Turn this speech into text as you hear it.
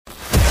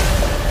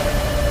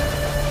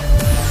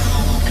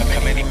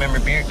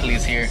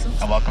Miracles here,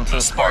 and welcome to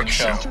the Sparks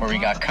Show, where we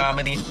got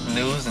comedy,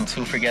 news, and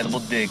two forgettable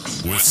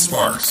digs. With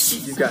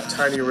Sparks. You've got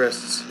tiny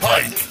wrists.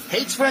 Pike.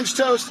 Hates French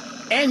toast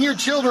and your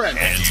children.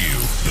 And you,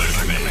 the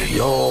committee.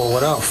 Yo,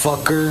 what up,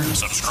 fucker?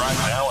 Subscribe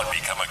now and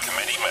become a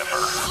committee member.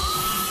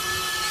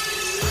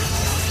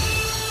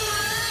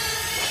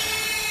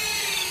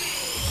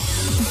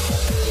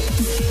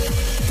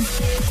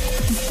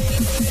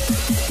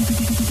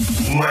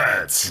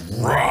 Let's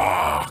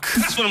rock.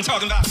 That's what I'm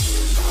talking about.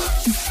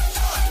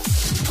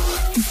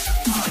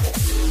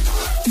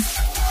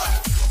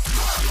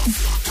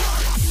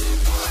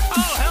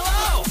 Oh,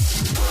 hello.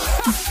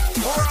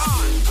 We're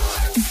on.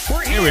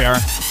 We're here. Here we are.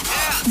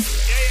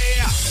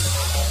 Yeah.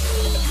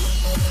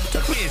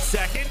 Took me a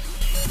second.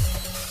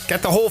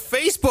 Got the whole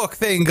Facebook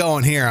thing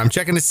going here. I'm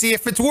checking to see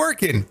if it's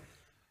working.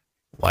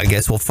 Well, I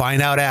guess we'll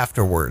find out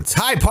afterwards.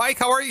 Hi, Pike.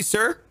 How are you,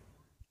 sir?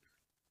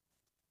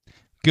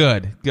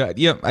 Good.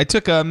 Yep, I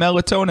took a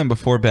melatonin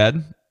before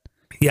bed.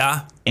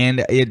 Yeah.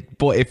 And it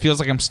feels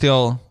like I'm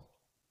still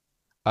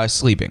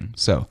sleeping.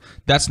 So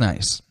that's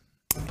nice.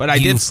 But I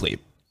did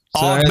sleep.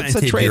 So it's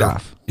a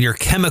trade-off. Your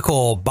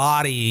chemical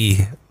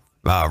body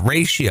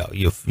ratio.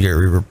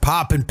 You're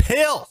popping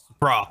pills,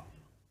 bro.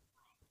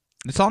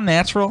 It's all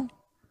natural.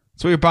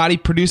 It's what your body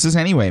produces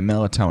anyway,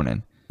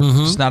 melatonin. Mm-hmm.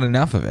 Just not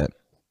enough of it.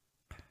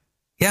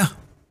 Yeah.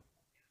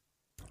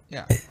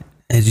 Yeah.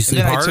 Did you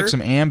sleep harder? I took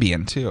some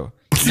Ambien, too.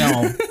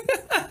 No.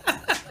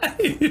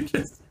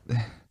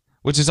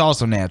 Which is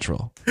also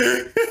natural.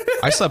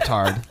 I slept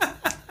hard.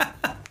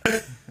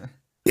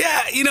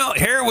 Yeah,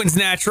 heroin's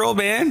natural,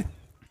 man.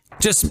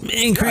 Just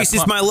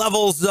increases my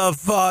levels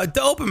of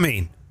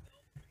dopamine.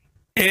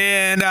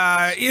 And,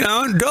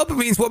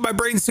 dopamine's what my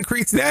brain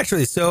secretes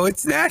naturally. So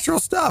it's natural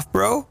stuff,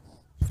 bro.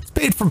 It's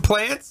made from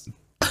plants.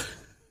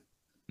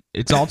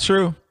 It's all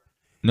true.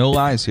 No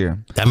lies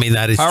here. I mean,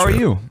 that is How true. are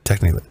you?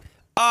 Technically.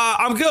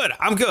 I'm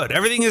good.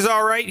 Everything is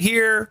all right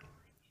here.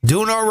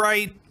 Doing all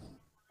right.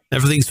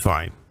 Everything's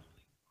fine.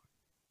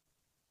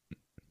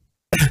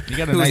 You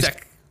got a nice...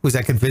 Was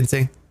that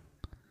convincing?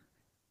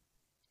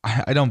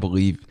 I don't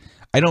believe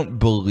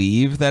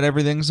that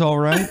everything's all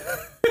right.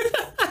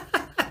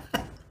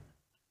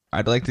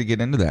 I'd like to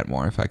get into that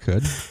more if I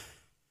could.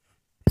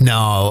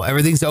 No,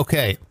 everything's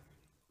okay.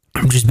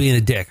 I'm just being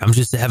a dick. I'm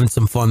just having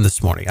some fun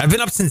this morning. I've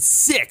been up since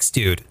 6,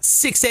 dude.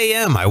 6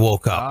 a.m. I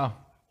woke up. Wow.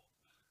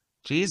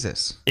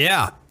 Jesus.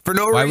 Yeah, for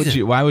no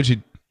reason. Why would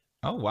you?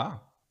 Oh,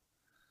 wow.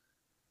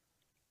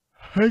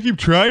 I keep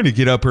trying to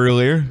get up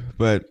earlier,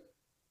 but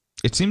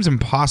it seems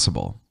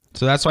impossible.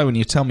 So that's why when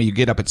you tell me you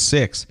get up at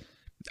 6,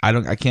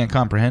 I can't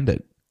comprehend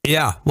it.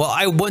 Yeah, well,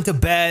 I went to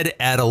bed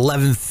at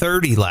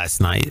 11:30 last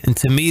night, and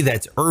to me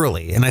that's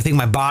early. And I think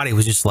my body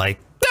was just like,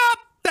 nope,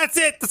 that's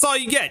it. That's all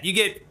you get. You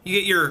get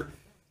your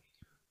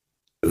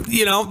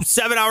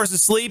 7 hours of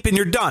sleep and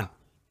you're done.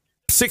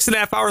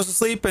 6.5 hours of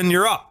sleep and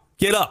you're up.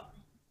 Get up,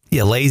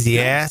 you lazy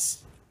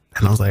ass.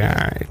 And I was like, all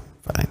right,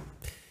 fine.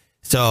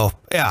 So,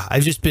 yeah,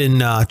 I've just been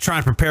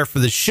trying to prepare for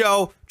the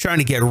show, trying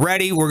to get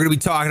ready. We're going to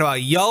be talking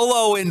about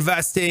YOLO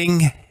investing.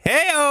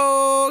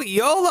 Hey-oh,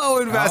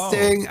 YOLO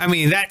investing. Oh. I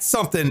mean, that's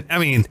something. I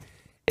mean,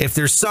 if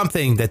there's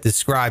something that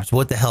describes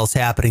what the hell's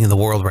happening in the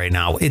world right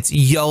now, it's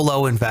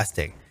YOLO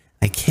investing.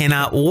 I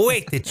cannot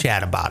wait to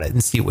chat about it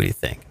and see what you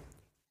think.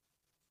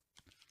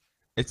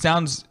 It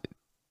sounds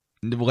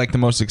like the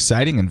most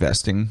exciting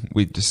investing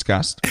we've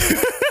discussed.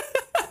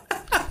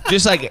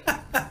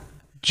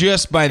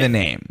 Just by the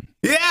name.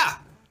 Yeah,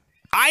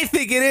 I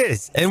think it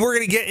is. And we're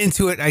going to get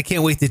into it. I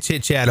can't wait to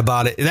chit chat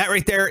about it. That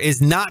right there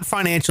is not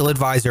financial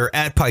advisor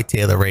at Pike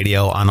Taylor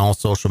Radio on all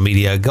social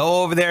media.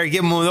 Go over there,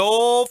 give him an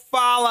old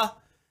follow.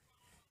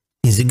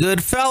 He's a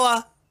good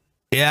fella.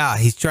 Yeah,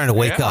 he's trying to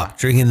wake up,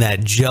 drinking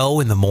that Joe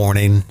in the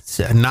morning,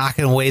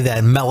 knocking away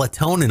that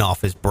melatonin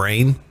off his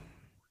brain.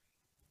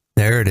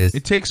 There it is.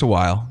 It takes a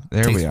while.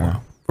 There we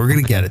are. We're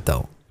going to get it,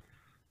 though.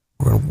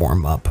 We're going to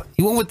warm up.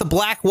 You went with the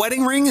black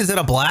wedding ring? Is it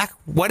a black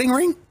wedding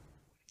ring?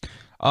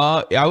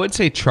 I would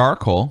say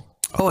charcoal.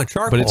 Oh, a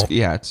charcoal. But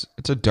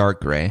it's a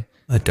dark gray.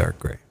 A dark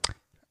gray.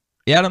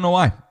 Yeah, I don't know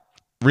why.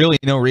 Really,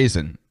 no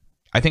reason.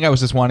 I think I was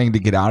just wanting to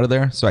get out of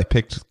there, so I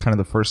picked kind of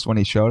the first one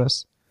he showed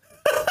us.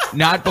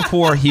 Not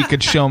before he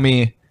could show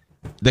me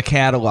the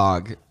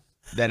catalog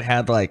that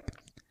had like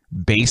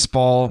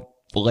baseball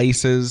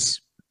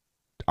laces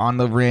on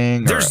the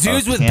ring. There's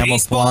dudes with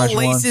baseball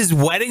laces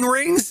wedding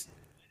rings?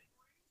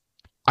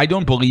 I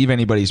don't believe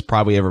anybody's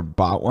probably ever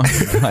bought one.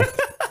 But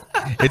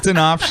it's an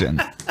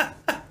option.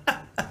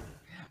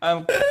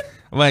 I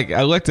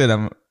looked at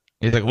him.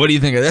 He's like, "What do you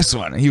think of this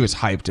one?" And he was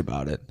hyped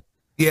about it.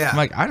 Yeah. I'm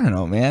like, I don't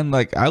know, man.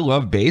 Like, I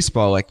love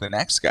baseball like the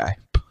next guy,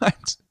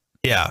 but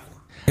yeah,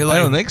 I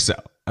don't think so.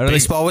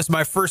 Baseball was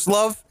my first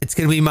love. It's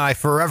gonna be my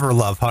forever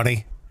love,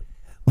 honey.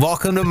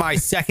 Welcome to my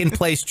second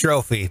place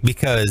trophy,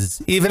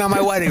 because even on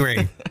my wedding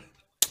ring,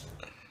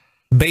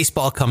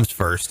 baseball comes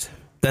first.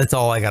 That's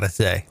all I gotta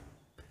say.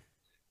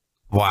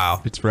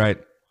 Wow. It's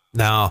right.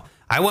 No,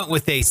 I went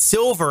with a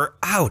silver.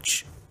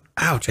 Ouch.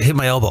 I hit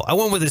my elbow. I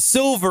went with a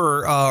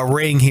silver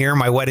ring here.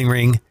 My wedding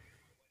ring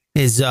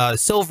is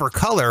silver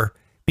color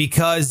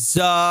because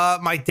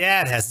my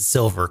dad has a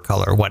silver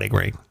color wedding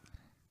ring.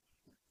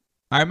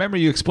 I remember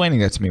you explaining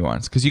that to me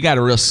once because you got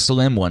a real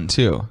slim one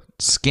too.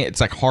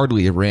 It's like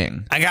hardly a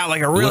ring. I got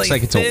like a really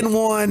thin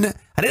one.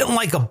 I didn't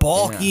like a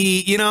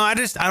bulky, I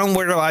don't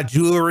wear a lot of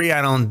jewelry.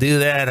 I don't do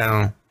that.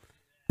 I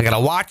got a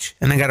watch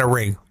and I got a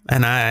ring,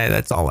 and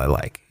that's all I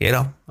like. I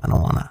don't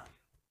want to.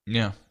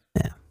 Yeah.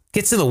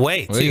 Gets in the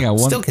way too.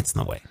 Still gets in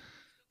the way.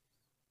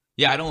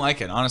 Yeah, I don't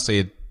like it.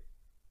 Honestly,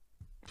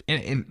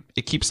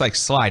 it keeps like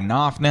sliding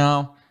off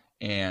now,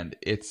 and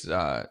it's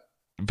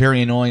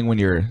very annoying when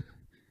you're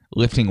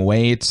lifting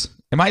weights.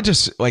 Am I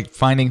just like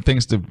finding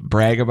things to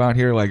brag about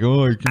here? Like,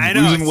 I'm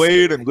losing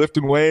weight and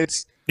lifting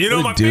weights.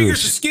 My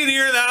fingers are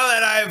skinnier now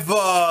that I've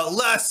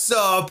less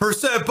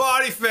percent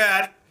body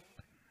fat.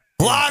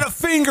 A lot of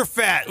finger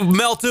fat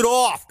melted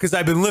off because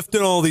I've been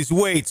lifting all these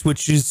weights,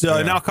 which is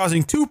now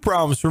causing 2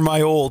 problems for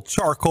my old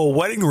charcoal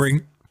wedding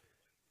ring.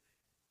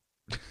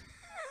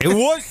 It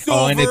was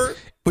silver,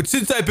 but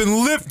since I've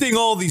been lifting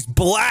all these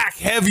black,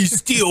 heavy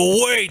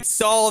steel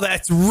weights, all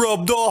that's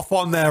rubbed off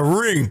on that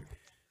ring.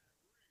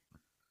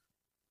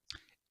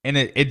 And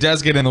it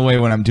does get in the way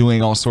when I'm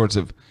doing all sorts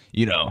of,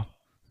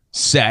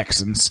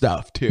 sex and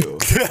stuff too.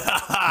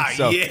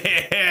 So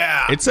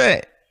yeah.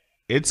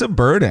 It's a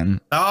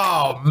burden.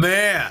 Oh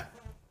man.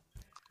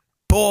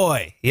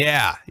 Boy,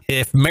 yeah.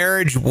 If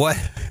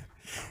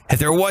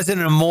there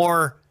wasn't a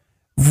more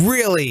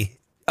really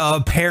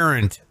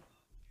apparent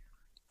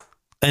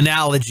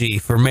analogy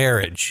for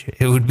marriage,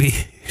 it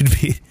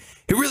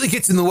really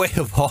gets in the way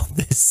of all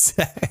this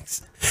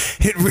sex.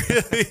 It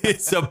really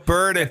is a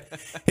burden.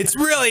 It's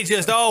really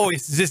just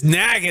always just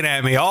nagging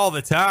at me all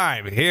the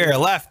time, here,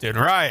 left and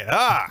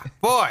right.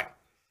 Boy.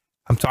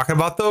 I'm talking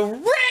about the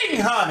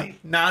ring, honey,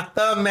 not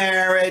the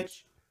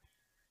marriage.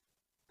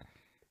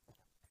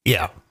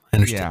 Yeah, I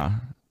understand. Yeah.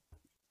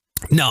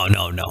 No.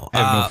 I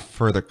have no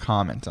further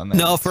comment on that.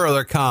 No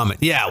further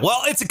comment. Yeah,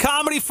 well, it's a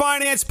comedy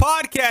finance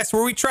podcast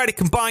where we try to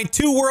combine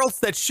 2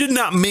 worlds that should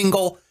not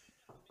mingle.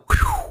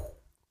 Whew.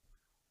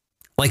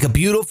 Like a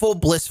beautiful,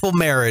 blissful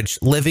marriage,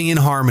 living in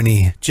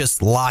harmony,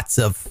 just lots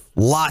of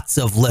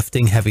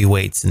lifting heavy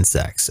weights and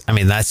sex. I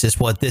mean, that's just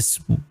what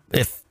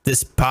if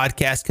this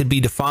podcast could be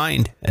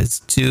defined as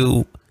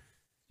 2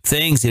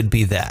 things, it'd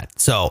be that.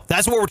 So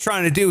that's what we're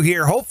trying to do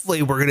here.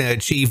 Hopefully we're going to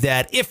achieve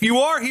that. If you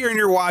are here and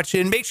you're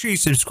watching, make sure you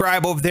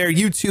subscribe over there,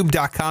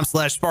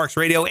 youtube.com/Sparks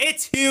Radio.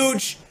 It's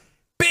huge.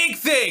 Big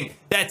thing.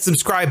 That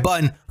subscribe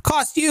button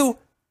costs you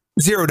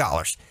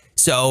 $0.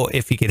 So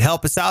if you could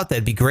help us out,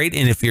 that'd be great.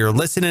 And if you're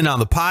listening on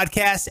the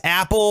podcast,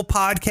 Apple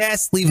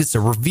Podcasts, leave us a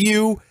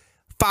review,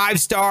 5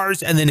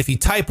 stars. And then if you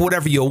type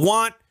whatever you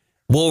want,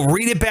 we'll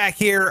read it back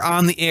here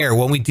on the air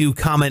when we do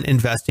comment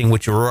investing,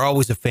 which we're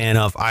always a fan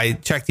of. I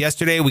checked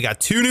yesterday. We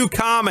got 2 new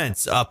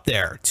comments up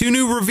there, 2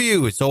 new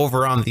reviews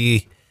over on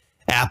the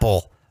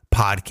Apple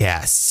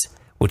Podcasts,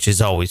 which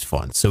is always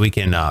fun. So we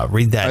can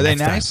read that. Are they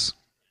nice?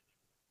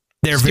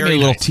 They're very nice. A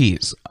little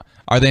tease.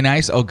 Are they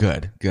nice? Oh,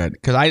 good.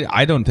 Because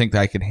I don't think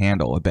that I could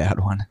handle a bad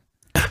one.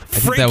 I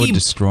think that would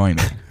destroy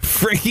me.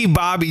 Frankie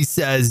Bobby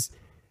says,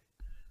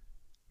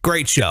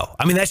 great show.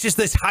 I mean, that's just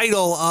the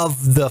title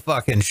of the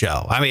fucking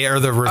show. I mean, or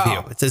the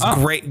review. It says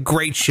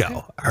great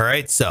show. All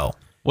right. So,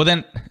 well,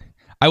 then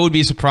I would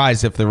be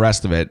surprised if the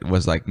rest of it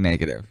was like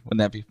negative. Wouldn't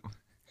that be?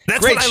 That's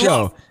great what I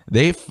show. Love.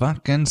 They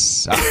fucking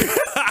suck.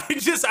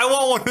 I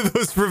want one of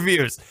those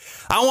reviews.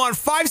 I want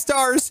 5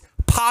 stars,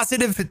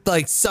 positive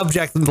like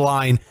subject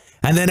line.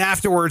 And then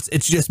afterwards,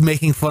 it's just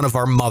making fun of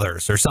our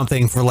mothers or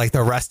something for like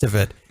the rest of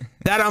it.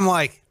 That I'm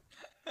like,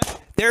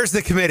 there's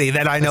the committee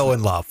that I know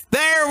and love.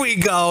 There we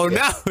go.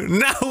 Now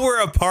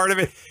we're a part of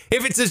it.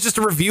 If it's just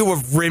a review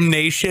of Rim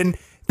Nation,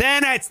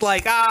 then it's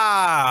like,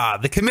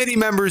 the committee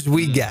members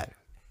we get.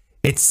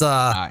 It's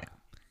 5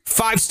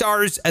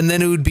 stars, and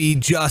then it would be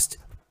just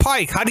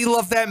Pike. How do you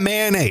love that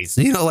mayonnaise?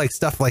 Like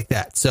stuff like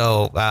that.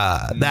 So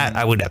that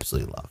I would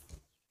absolutely love.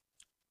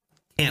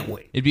 Can't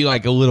wait. It'd be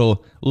like a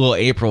little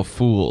April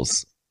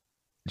Fool's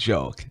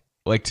joke,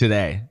 like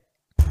today.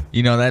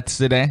 That's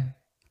today.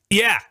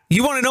 Yeah.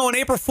 You want to know an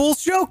April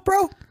Fool's joke,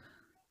 bro?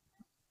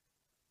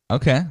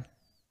 Okay.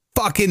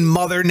 Fucking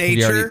Mother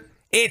Nature.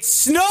 It's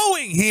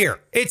snowing here.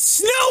 It's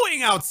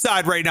snowing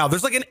outside right now.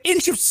 There's like an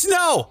inch of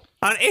snow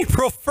on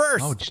April 1st.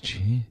 Oh,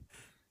 gee.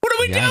 What are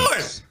we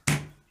doing?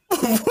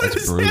 What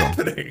is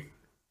happening?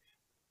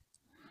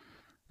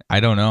 I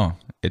don't know.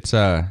 It's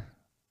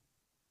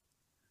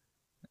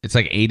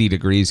like 80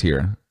 degrees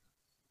here.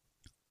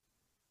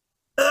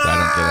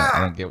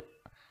 I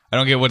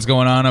don't get what's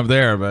going on up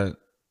there, but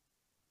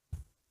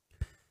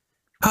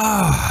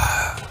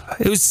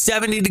it was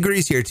 70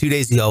 degrees here 2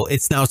 days ago.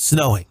 It's now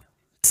snowing.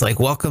 It's like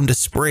welcome to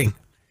spring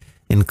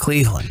in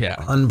Cleveland. Yeah.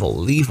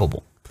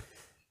 Unbelievable.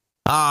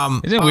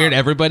 Isn't it weird?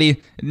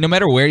 Everybody, no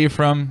matter where you're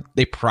from,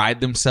 they pride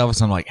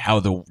themselves on like how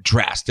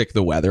drastic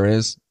the weather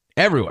is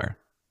everywhere.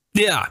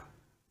 Yeah.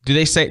 Do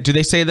they say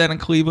that in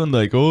Cleveland?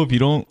 Like, oh, if you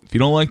don't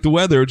like the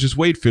weather, just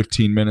wait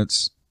 15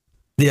 minutes.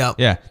 Yeah.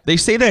 Yeah. They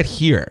say that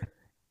here.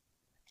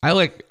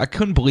 I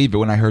couldn't believe it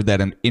when I heard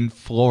that in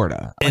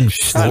Florida. In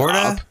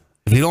Florida?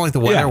 If you don't like the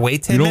weather,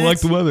 wait 10 minutes. You don't like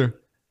the weather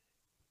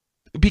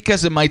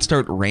because it might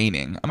start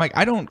raining. I'm like,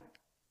 I don't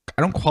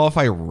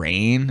qualify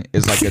rain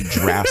as like a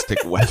drastic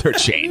weather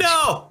change.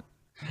 No.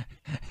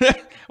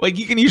 Like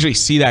you can usually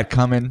see that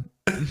coming.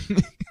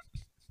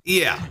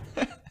 Yeah.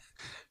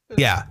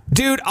 Yeah.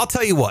 Dude, I'll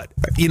tell you what.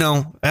 You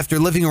know, after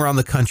living around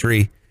the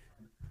country,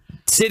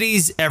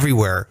 cities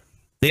everywhere,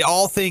 they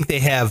all think they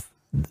have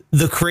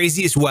the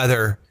craziest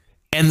weather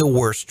and the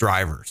worst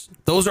drivers.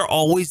 Those are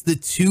always the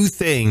two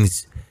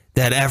things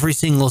that every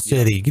single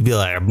city could be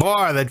like,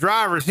 boy, the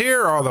drivers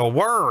here are the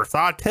worst.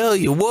 I'll tell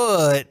you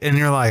what. And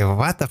you're like,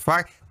 what the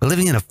fuck? We're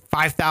living in a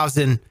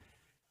 5,000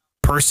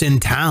 person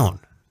town.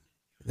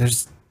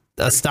 There's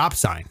a stop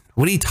sign.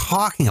 What are you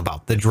talking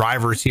about? The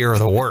drivers here are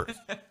the worst.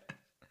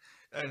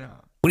 I know.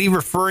 What are you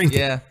referring to?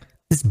 Yeah.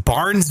 This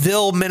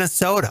Barnesville,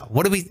 Minnesota.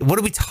 What are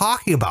we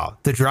talking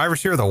about? The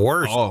drivers here are the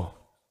worst. Oh.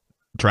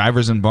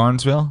 Drivers in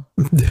Barnesville?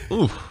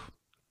 Oof.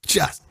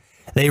 Just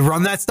they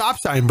run that stop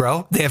sign,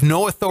 bro. They have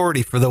no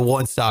authority for the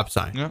one stop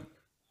sign. Yep.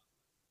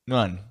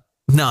 None.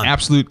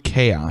 Absolute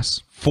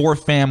chaos. 4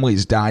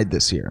 families died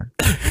this year.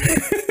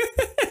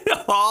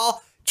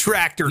 All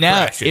tractor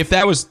now, crashes. if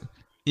that was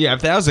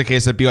the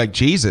case, I'd be like,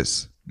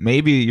 Jesus,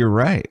 maybe you're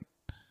right.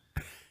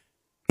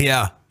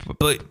 Yeah,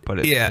 but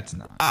it's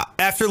not.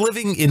 After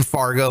living in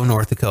Fargo,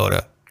 North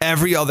Dakota,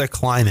 every other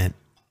climate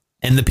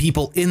and the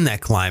people in that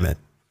climate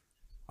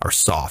are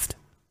soft.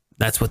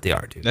 That's what they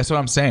are, dude. That's what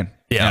I'm saying.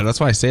 Yeah, that's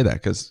why I say that,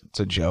 because it's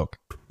a joke.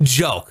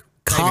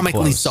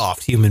 Comically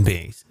soft human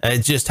beings.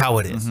 It's just how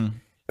it is.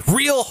 Mm-hmm.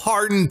 Real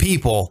hardened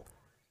people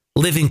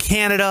live in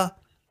Canada,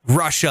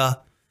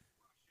 Russia,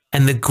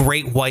 and the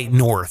great white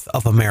north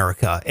of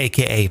America,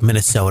 a.k.a.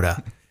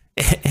 Minnesota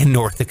and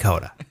North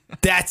Dakota.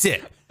 That's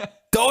it.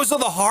 Those are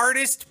the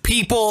hardest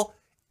people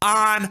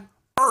on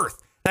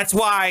earth. That's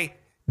why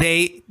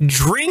they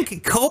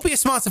drink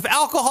copious amounts of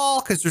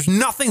alcohol, because there's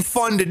nothing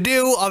fun to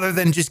do other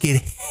than just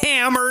get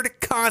hammered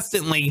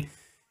constantly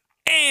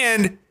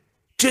and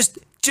just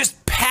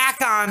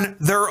pack on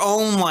their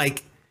own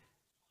like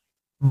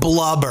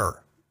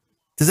blubber.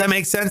 Does that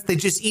make sense? They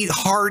just eat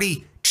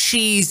hearty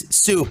cheese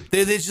soup.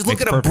 They just look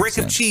at a brick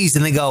of cheese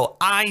and they go,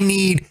 I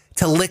need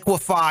to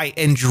liquefy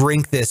and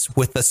drink this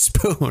with a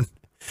spoon.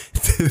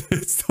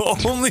 It's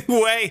the only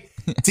way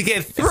to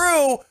get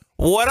through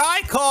what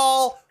I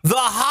call the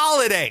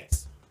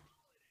holidays.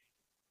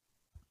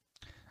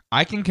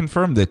 I can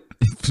confirm that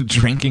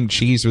drinking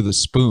cheese with a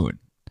spoon.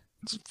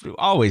 It's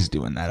always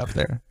doing that up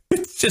there.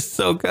 It's just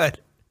so good.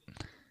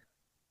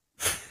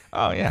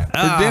 Oh, yeah.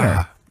 For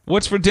dinner.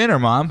 What's for dinner,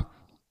 Mom?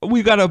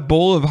 We got a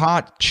bowl of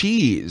hot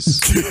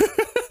cheese.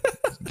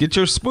 Get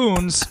your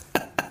spoons.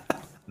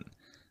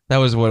 That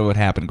was what would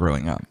happen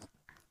growing up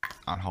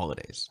on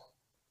holidays.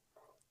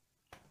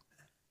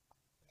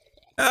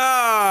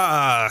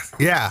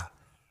 Yeah.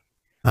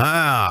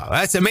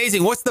 That's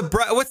amazing. What's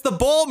the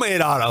bowl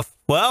made out of?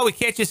 Well, we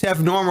can't just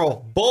have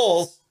normal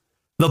bowls.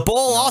 The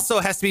bowl also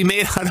has to be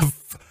made out of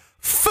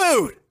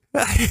food.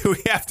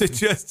 We have to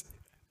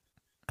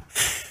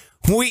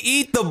we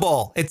eat the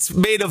bowl. It's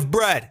made of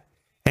bread.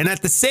 And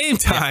at the same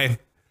time,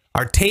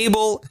 our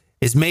table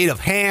is made of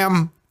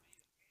ham.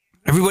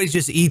 Everybody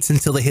just eats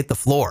until they hit the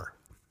floor,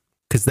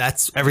 because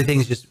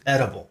everything's just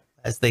edible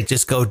as they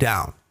just go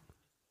down.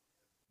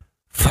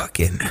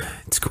 Fucking,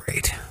 it's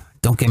great.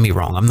 Don't get me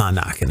wrong. I'm not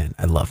knocking it.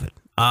 I love it.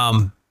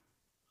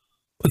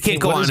 We can't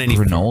go on any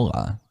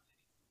granola.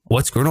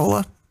 What's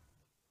granola?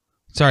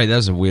 Sorry, that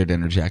was a weird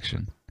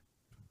interjection.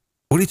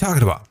 What are you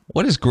talking about?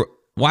 What is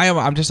why am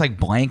I'm just like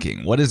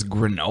blanking? What is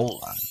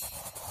granola?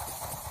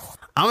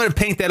 I'm gonna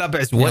paint that up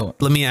as what?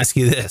 Let me ask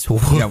you this.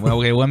 Yeah, well,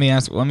 okay. Let me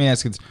ask you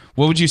this.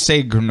 What would you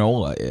say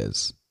granola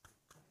is?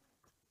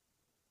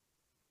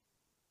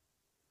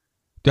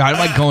 Dude, I'm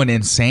like going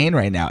insane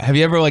right now. Have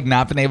you ever like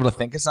not been able to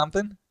think of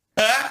something?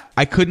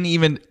 I couldn't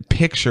even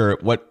picture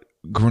what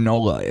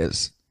granola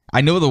is.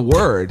 I know the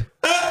word.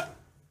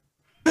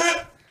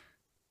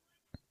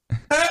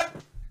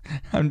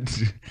 I'm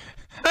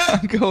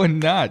going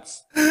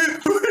nuts.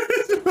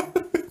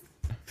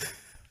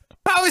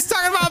 I was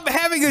talking about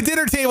having a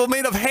dinner table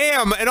made of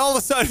ham, and all of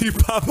a sudden you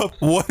pop up,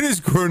 what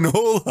is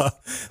granola?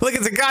 Like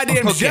it's a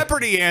goddamn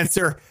Jeopardy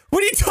answer.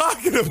 What are you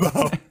talking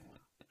about?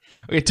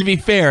 Okay, to be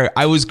fair,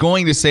 I was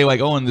going to say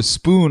like, oh, and the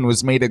spoon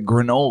was made of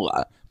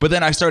granola. But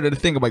then I started to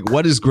think of like,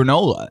 what is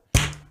granola?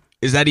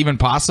 Is that even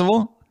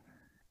possible?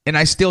 And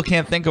I still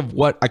can't think of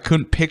what. I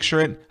couldn't picture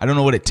it. I don't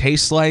know what it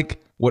tastes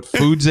like, what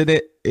foods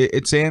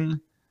it's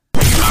in.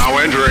 Now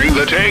entering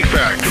the Take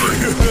Factory.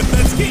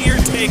 Let's get your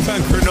take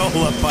on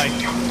granola, Mike.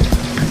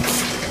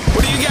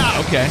 What do you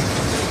got? Okay.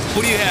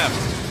 What do you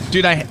have?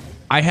 Dude,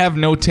 I have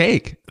no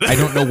take. I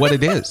don't know what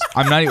it is.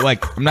 I'm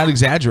not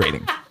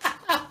exaggerating.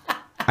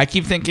 I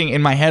keep thinking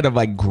in my head of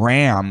like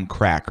graham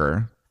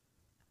cracker.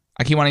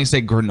 I keep wanting to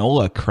say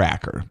granola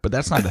cracker, but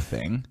that's not a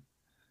thing.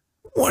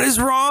 What is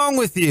wrong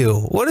with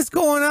you? What is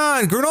going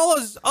on?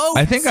 Granola's oats.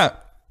 I think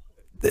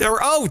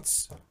they're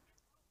oats.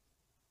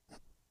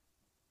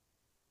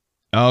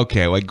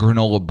 Okay, like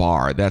granola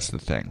bar. That's the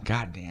thing.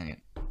 God damn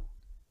it.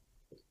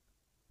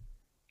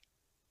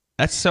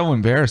 That's so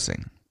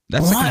embarrassing.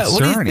 That's What? concerning.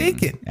 What are you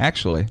thinking?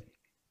 Actually,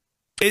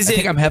 I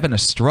think I'm having a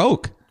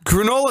stroke.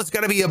 Granola's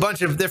got to be a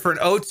bunch of different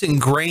oats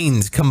and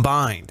grains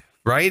combined,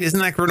 right? Isn't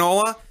that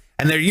granola?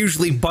 And they're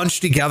usually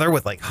bunched together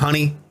with like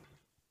honey.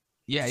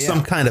 Yeah,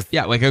 Some kind of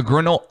like a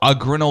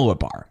granola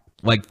bar,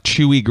 like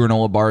chewy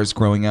granola bars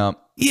growing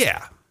up.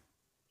 Yeah.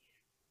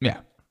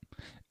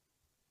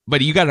 But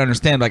you got to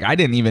understand, like, I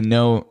didn't even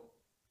know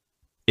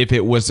if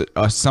it was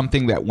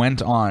something that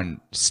went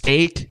on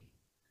steak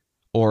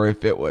or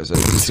if it was a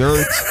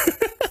dessert.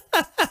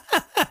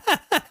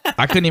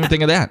 I couldn't even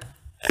think of that.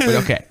 But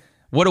okay,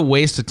 what a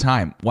waste of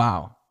time.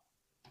 Wow.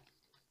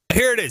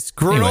 Here it is.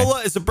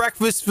 Granola is a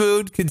breakfast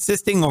food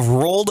consisting of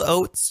rolled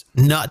oats,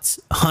 nuts,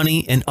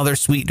 honey, and other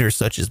sweeteners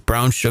such as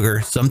brown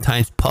sugar,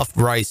 sometimes puffed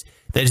rice,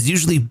 that is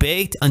usually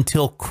baked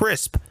until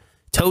crisp,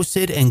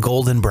 toasted, and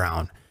golden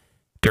brown.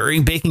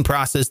 During baking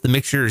process, the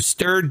mixture is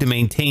stirred to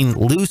maintain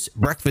loose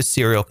breakfast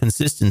cereal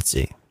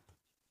consistency.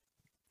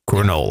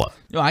 Granola.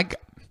 No,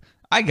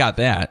 I got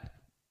that.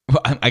 Well,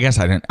 I guess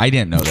I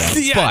didn't know that.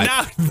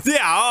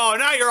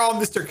 Now you're all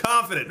Mr.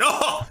 Confident.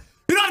 No,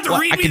 you don't have to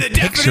read me the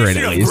picture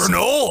definition it of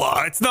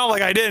granola. It's not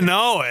like I didn't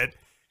know it.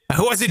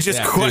 I wasn't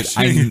just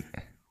questioning.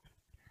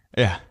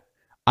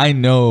 I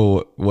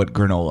know what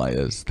granola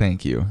is.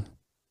 Thank you.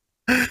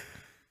 Oh,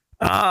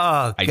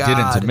 God. I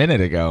didn't a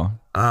minute ago.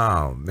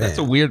 Oh,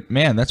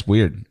 man. That's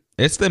weird.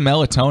 It's the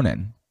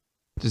melatonin.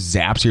 It just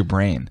zaps your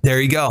brain. There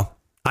you go.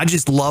 I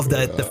just love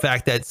that the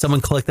fact that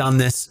someone clicked on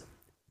this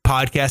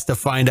podcast to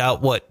find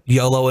out what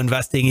YOLO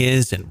investing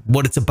is and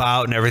what it's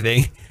about and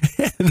everything.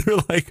 And they're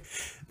like,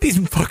 these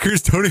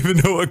fuckers don't even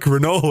know what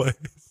granola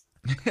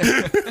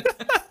is.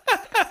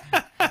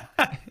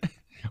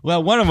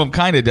 Well, one of them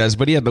kind of does,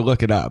 but he had to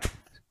look it up.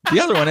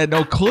 The other one had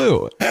no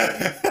clue.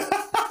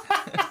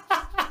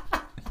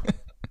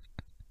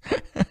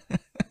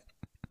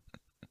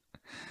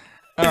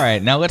 All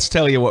right, now let's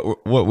tell you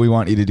what we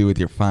want you to do with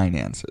your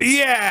finances.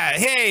 Yeah,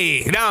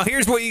 hey, now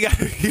here's what you got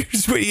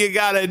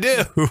to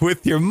do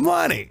with your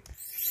money.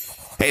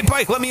 Hey,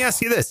 Pike, let me ask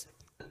you this.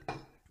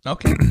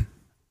 Okay.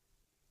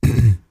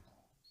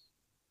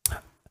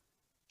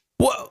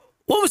 What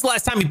was the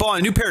last time you bought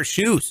a new pair of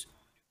shoes?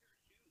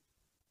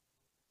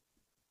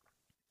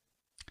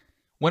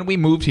 When we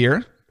moved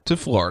here to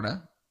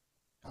Florida,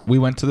 we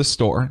went to the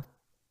store,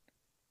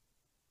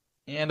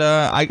 and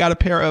I got a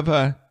pair of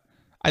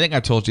I think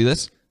I told you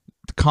this.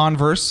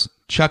 Converse,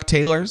 Chuck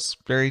Taylor's,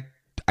 very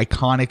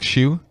iconic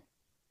shoe.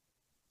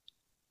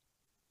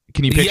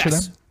 Can you picture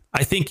them?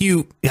 I think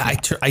you,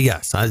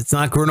 yes. It's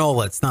not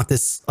granola. It's not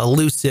this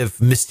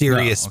elusive,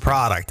 mysterious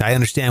product. I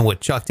understand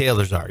what Chuck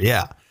Taylor's are.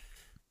 Yeah.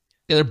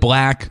 They're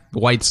black,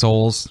 white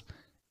soles.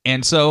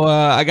 And so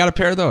I got a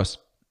pair of those.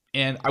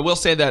 And I will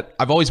say that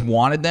I've always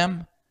wanted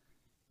them,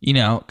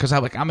 because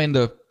I'm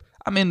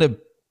into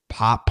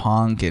pop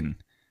punk and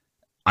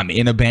I'm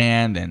in a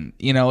band, and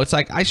it's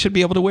like I should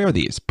be able to wear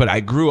these. But I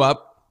grew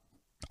up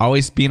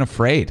always being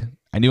afraid.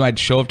 I knew I'd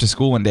show up to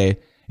school one day,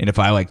 and if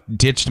I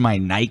ditched my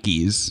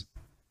Nikes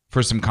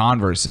for some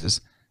Converses,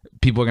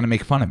 people are gonna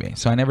make fun of me.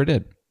 So I never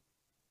did.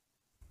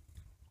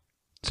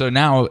 So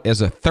now,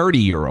 as a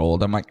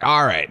 30-year-old, I'm like,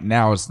 all right,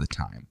 now is the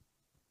time.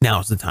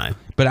 Now's the time.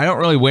 But I don't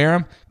really wear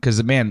them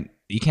because, man,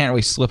 you can't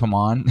really slip them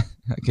on.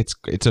 It's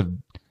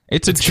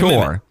a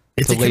chore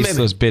to lace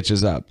those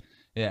bitches up.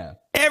 Yeah.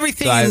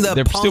 Everything in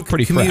the punk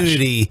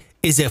community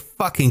is a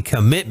fucking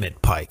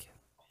commitment, Pike.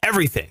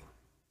 Everything.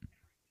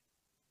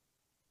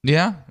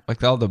 Yeah,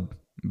 like all the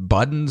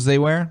buttons they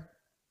wear.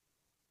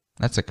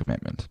 That's a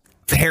commitment.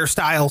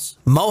 Hairstyles,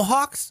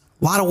 mohawks,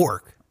 a lot of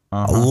work.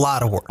 A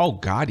lot of work. Oh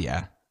God,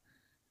 yeah.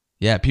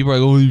 Yeah, people are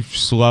like, oh, you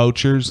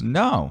slouchers.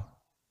 No,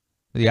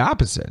 the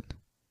opposite.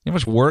 You know how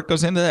much work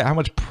goes into that? How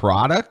much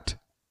product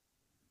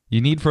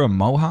you need for a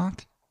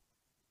mohawk?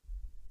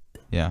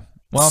 Yeah.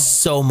 Well,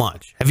 so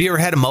much. Have you ever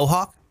had a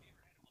mohawk?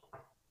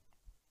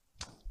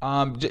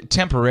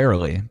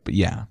 Temporarily, but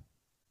yeah.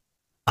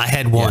 I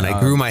had one. Yeah, I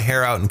grew my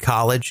hair out in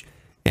college,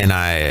 and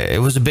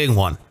it was a big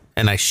one.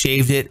 And I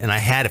shaved it, and I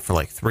had it for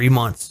like 3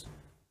 months.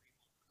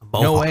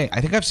 No way. I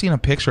think I've seen a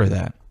picture of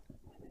that.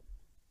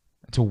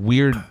 It's a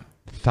weird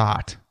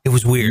thought. It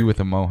was weird. You with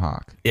a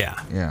mohawk. Yeah.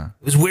 Yeah.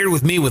 It was weird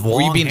with me with long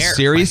hair. Were you being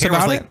serious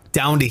about was it? Like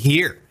down to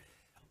here.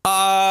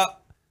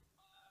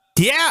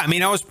 Yeah, I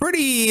mean, I was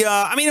pretty,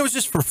 it was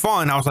just for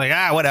fun. I was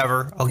like,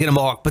 whatever, I'll get a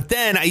mohawk. But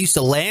then I used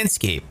to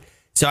landscape.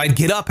 So I'd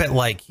get up at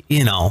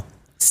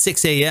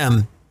 6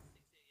 a.m.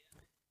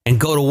 and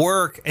go to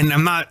work. And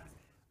I'm not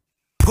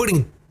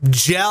putting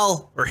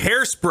gel or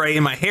hairspray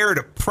in my hair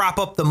to prop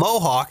up the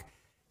mohawk.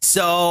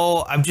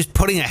 So I'm just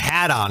putting a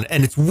hat on.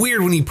 And it's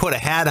weird when you put a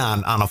hat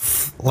on a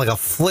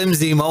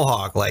flimsy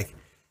mohawk.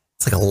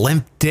 It's like a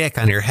limp dick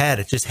on your head.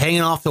 It's just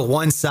hanging off to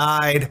one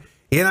side.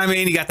 You know what I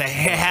mean? You got the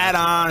hat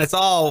on.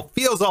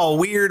 Feels all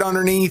weird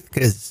underneath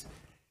because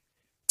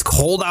it's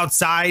cold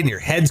outside and your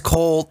head's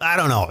cold. I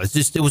don't know.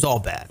 It was all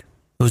bad.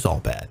 It was all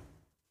bad.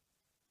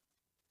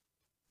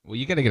 Well,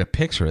 you got to get a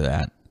picture of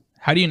that.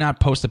 How do you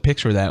not post a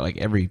picture of that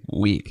every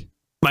week?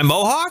 My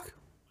mohawk?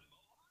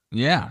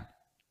 Yeah.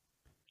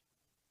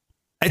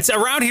 It's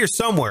around here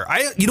somewhere.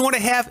 You know what I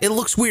have? It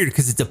looks weird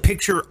because it's a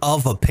picture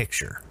of a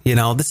picture. You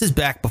know, this is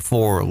back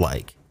before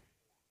like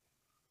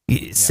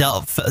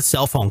cell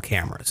phone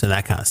cameras and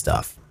that kind of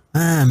stuff.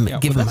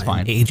 Give them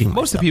fine. Aging.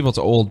 Most of people's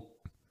old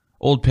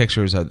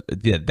pictures are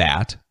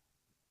that.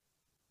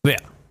 Yeah.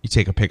 You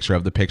take a picture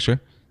of the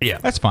picture. Yeah.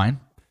 That's fine.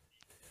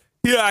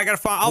 Yeah, I gotta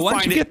find. I'll why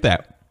find don't you it. get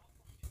that?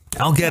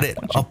 I'll get it.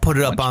 I'll put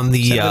it up on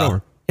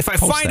the. If I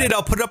Post find that. it,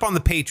 I'll put it up on the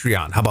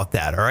Patreon. How about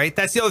that? All right.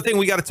 That's the other thing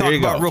we got to talk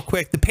about real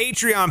quick. The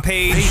Patreon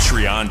page.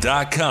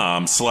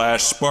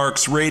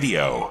 Patreon.com/Sparks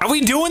Radio. Are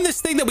we doing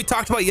this thing that we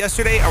talked about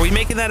yesterday? Are we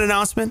making that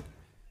announcement?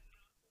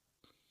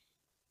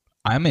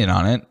 I'm in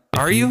on it.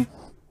 Are you?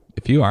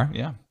 If you are,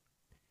 yeah.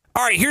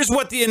 All right, here's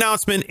what the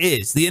announcement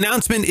is. The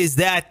announcement is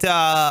that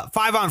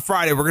 5 on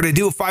Friday, we're going to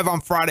do a 5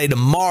 on Friday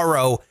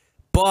tomorrow,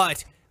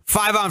 but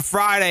 5 on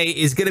Friday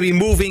is going to be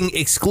moving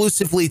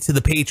exclusively to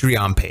the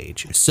Patreon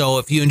page. So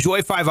if you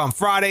enjoy 5 on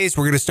Fridays,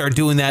 we're going to start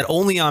doing that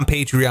only on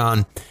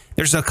Patreon.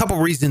 There's a couple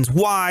reasons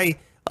why.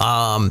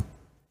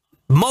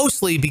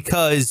 Mostly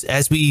because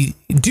as we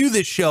do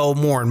this show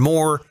more and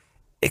more,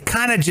 it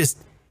kind of just...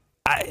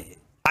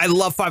 I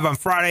love 5 on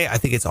Friday. I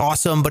think it's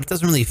awesome, but it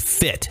doesn't really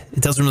fit.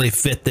 It doesn't really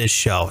fit this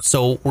show.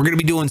 So we're going to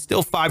be doing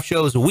still 5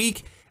 shows a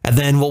week. And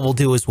then what we'll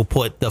do is we'll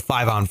put the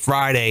 5 on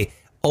Friday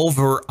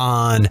over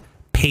on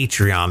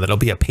Patreon. That'll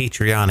be a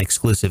Patreon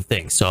exclusive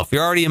thing. So if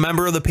you're already a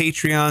member of the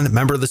Patreon, a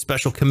member of the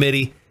special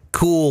committee,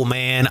 cool,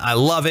 man. I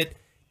love it.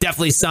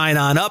 Definitely sign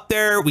on up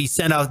there. We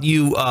send out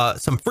you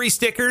some free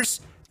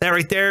stickers. That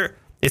right there.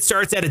 It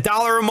starts at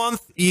 $1 a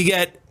month. You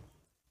get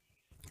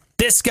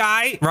this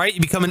guy, right? You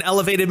become an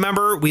elevated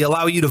member. We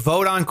allow you to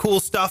vote on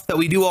cool stuff that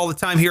we do all the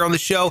time here on the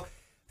show.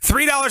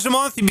 $3 a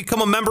month, you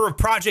become a member of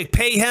Project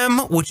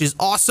Payhem, which is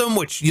awesome,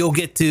 which you'll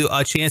get to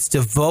a chance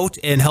to vote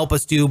and help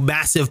us do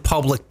massive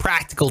public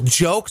practical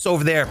jokes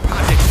over there.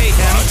 Project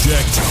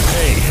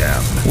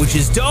Payhem, which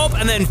is dope.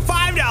 And then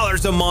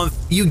 $5 a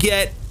month, you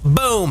get,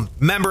 boom,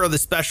 member of the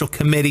special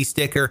committee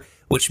sticker,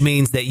 which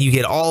means that you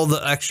get all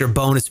the extra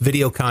bonus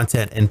video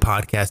content and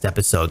podcast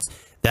episodes.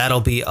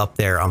 That'll be up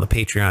there on the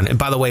Patreon. And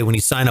by the way, when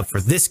you sign up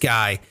for this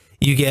guy,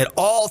 you get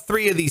all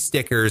 3 of these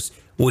stickers,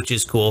 which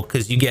is cool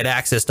because you get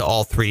access to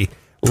all 3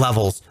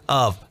 levels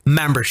of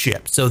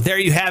membership. So there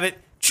you have it.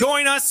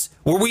 Join us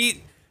where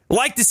we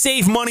like to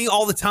save money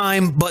all the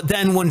time. But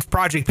then when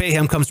Project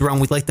Payhem comes around,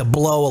 we'd like to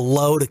blow a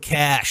load of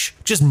cash.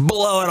 Just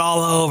blow it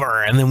all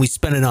over. And then we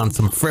spend it on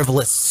some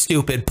frivolous,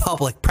 stupid,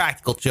 public,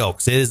 practical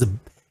jokes. It is a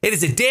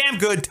damn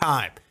good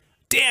time.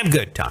 Damn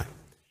good time.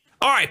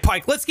 All right,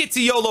 Pike, let's get to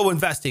YOLO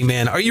investing,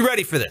 man. Are you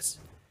ready for this?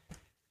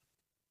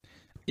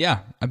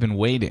 Yeah, I've been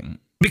waiting.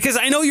 Because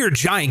I know you're a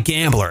giant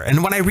gambler.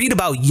 And when I read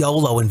about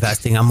YOLO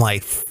investing, I'm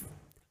like,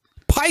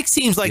 Pike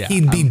seems like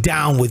he'd be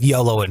down with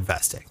YOLO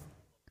investing.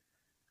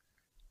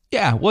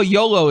 Yeah, well,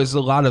 YOLO is a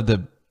lot of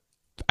the,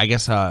 I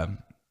guess, the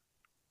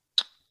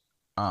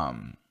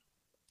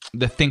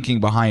thinking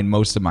behind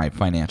most of my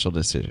financial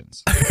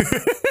decisions.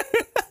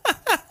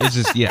 It's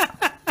just, yeah.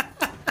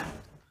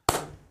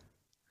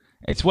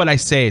 It's what I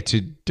say to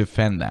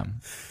defend them.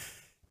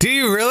 Do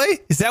you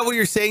really? Is that what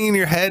you're saying in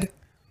your head?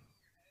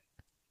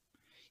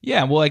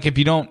 Yeah, well, like if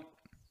you don't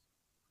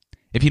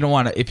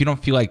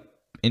feel like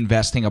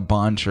investing a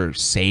bunch or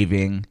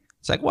saving,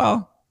 it's like,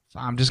 well,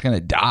 I'm just gonna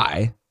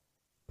die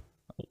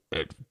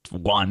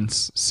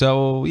once.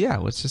 So yeah,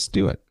 let's just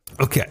do it.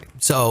 Okay,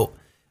 so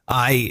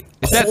is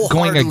that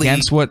going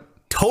against what?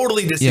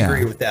 Totally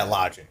disagree with that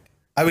logic.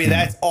 I mean,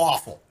 that's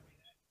awful.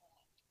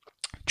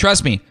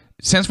 Trust me.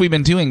 Since we've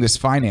been doing this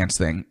finance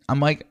thing,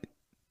 I'm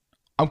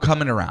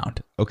coming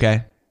around,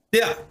 okay?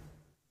 Yeah.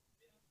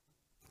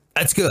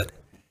 That's good.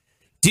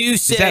 Do you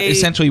say... Is that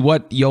essentially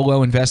what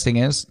YOLO investing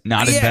is?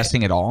 Not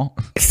investing at all?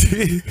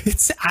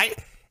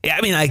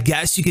 I mean, I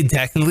guess you could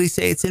technically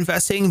say it's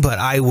investing, but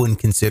I wouldn't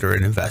consider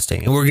it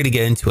investing. And we're going to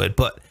get into it.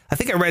 But I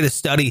think I read a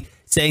study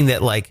saying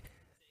that, like,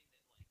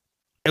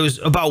 it was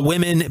about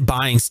women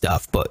buying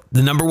stuff. But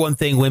the number one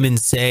thing women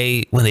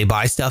say when they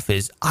buy stuff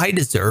is, I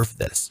deserve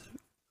this.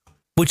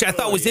 Which I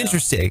thought was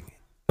interesting.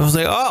 I was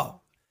like,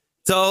 oh,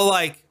 so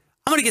like,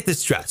 I'm going to get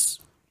this dress.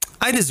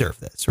 I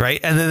deserve this, right?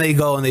 And then they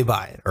go and they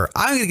buy it. Or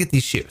I'm going to get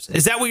these shoes.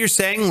 Is that what you're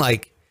saying?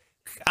 Like,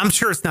 I'm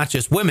sure it's not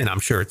just women.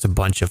 I'm sure it's a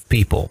bunch of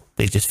people.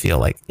 They just feel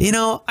like,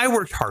 I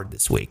worked hard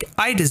this week.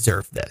 I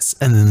deserve this.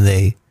 And then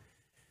they,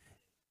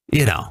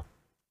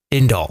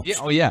 indulge. Yeah,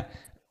 oh, yeah.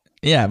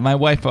 Yeah, my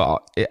wife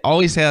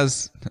always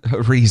has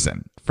a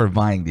reason for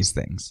buying these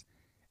things.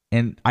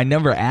 And I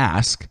never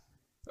ask,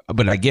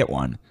 but I get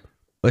one.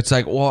 It's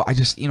like, well, I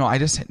just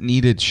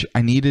needed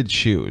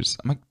shoes.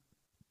 I'm like,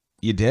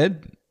 you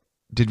did?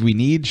 Did we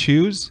need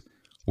shoes?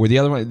 Were the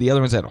other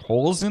ones had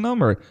holes in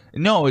them, or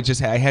no? It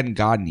just I hadn't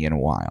gotten you in a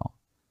while.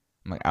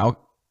 I'm like, oh,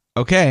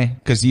 okay,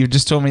 because you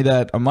just told me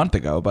that a month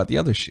ago about the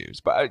other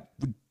shoes, but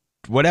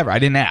whatever. I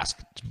didn't ask,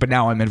 but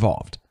now I'm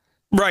involved.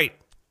 Right.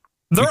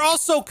 There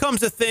also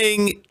comes a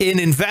thing in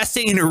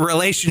investing in a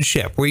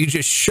relationship where you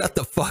just shut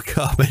the fuck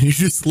up and you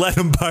just let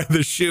them buy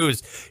the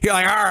shoes. You're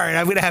like, all right,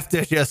 I'm gonna have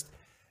to just.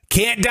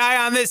 Can't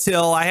die on this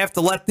hill. I have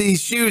to let these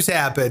shoes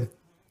happen.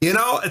 You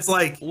know, it's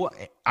like, Well,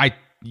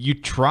 you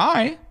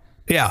try,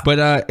 yeah.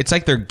 but it's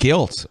like their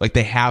guilt. Like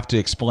they have to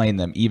explain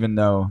them, even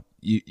though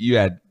you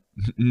had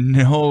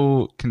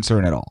no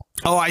concern at all.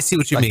 Oh, I see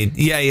what you mean.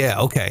 Yeah.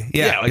 Okay.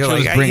 Yeah. like, You're she'll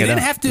like, just bring you it didn't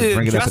up. have Just to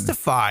bring it up and-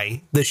 justify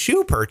the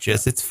shoe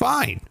purchase. It's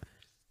fine.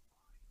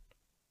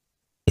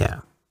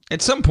 Yeah.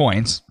 At some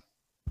points,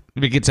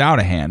 if it gets out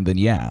of hand, then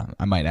yeah,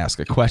 I might ask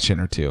a question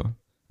or two.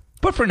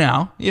 But for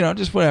now,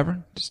 just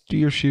whatever. Just do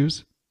your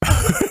shoes.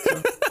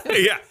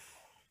 Yeah.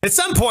 At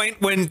some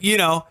point when,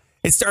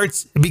 it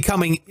starts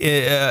becoming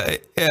a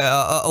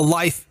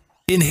life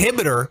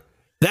inhibitor,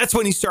 that's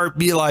when you start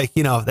be like,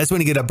 that's when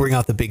you get to bring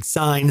out the big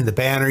sign and the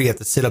banner. You have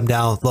to sit them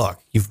down. Look,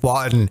 you've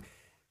bought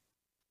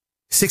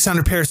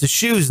 600 pairs of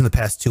shoes in the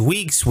past 2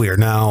 weeks. We are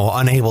now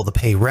unable to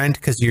pay rent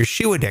because of your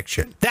shoe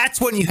addiction.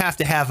 That's when you have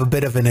to have a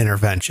bit of an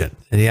intervention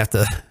and you have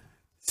to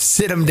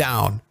sit them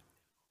down.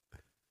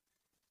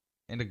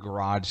 And a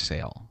garage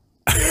sale.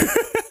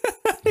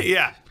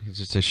 Yeah. It's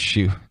just a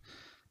shoe.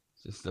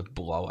 Just a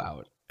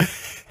blowout.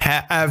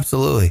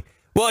 Absolutely.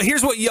 Well,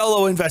 here's what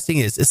YOLO investing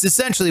is. It's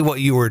essentially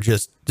what you were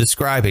just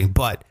describing.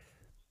 But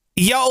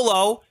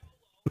YOLO,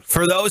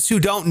 for those who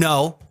don't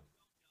know,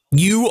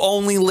 you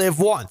only live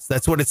once.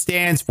 That's what it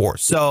stands for.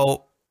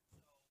 So,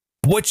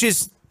 which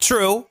is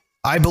true.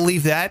 I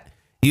believe that.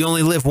 You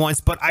only live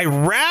once. But I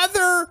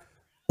rather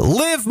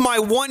live my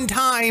one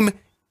time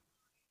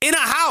in a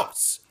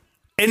house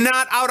and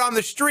not out on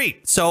the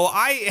street. So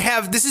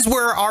this is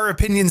where our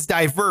opinions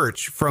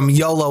diverge from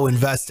YOLO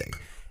investing.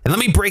 And let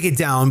me break it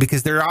down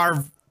because there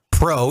are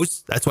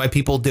pros. That's why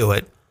people do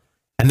it.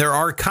 And there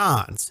are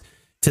cons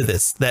to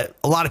this that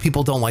a lot of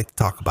people don't like to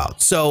talk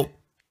about. So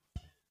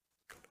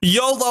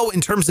YOLO,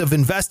 in terms of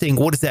investing,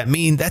 what does that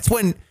mean? That's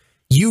when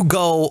you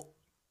go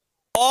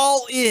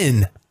all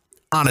in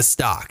on a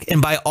stock.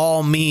 And by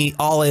all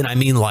in, I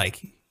mean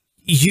like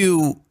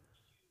you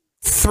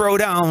throw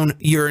down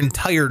your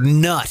entire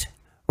nut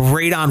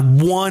right on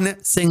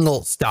one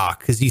single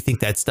stock because you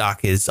think that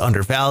stock is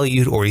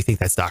undervalued or you think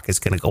that stock is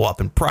going to go up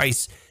in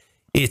price.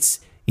 It's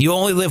you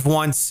only live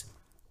once.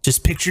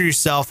 Just picture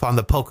yourself on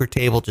the poker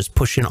table, just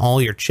pushing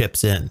all your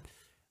chips in.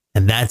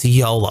 And that's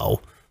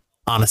YOLO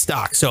on a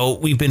stock. So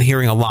we've been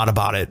hearing a lot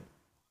about it.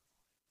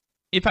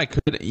 If I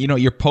could,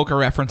 your poker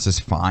reference is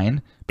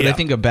fine, but I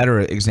think a better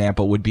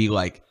example would be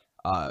like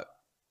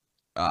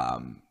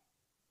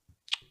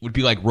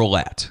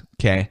roulette.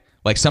 Okay.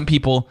 Like some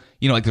people,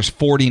 like there's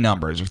 40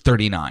 numbers or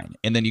 39,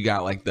 and then you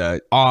got like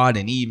the odd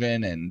and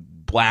even and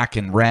black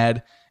and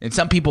red. And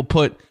some people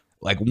put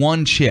like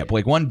one chip,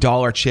 like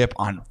 $1 chip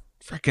on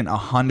freaking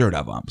 100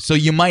 of them. So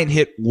you might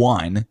hit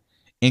one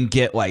and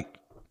get like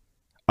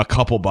a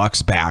couple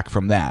bucks back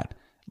from that.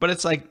 But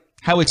it's like,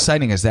 how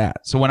exciting is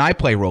that? So when I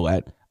play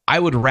roulette, I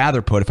would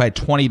rather if I had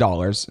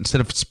 $20, instead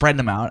of spreading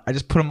them out, I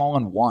just put them all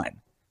on one.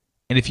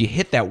 And if you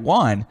hit that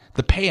one,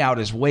 the payout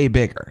is way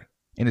bigger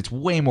and it's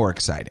way more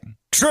exciting.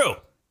 True.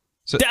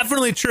 So,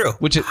 definitely true.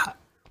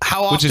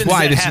 How often does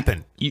that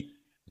happen?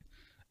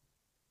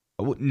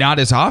 Not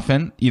as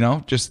often,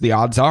 just the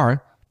odds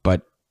are.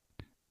 But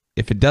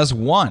if it does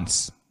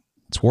once,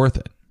 it's worth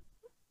it.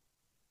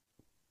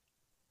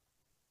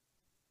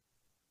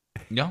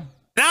 No.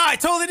 No, I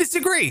totally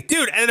disagree.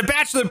 Dude, at a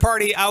bachelor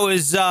party, I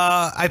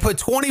put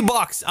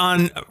 $20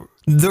 on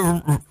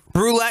the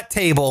roulette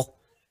table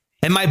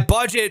and my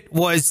budget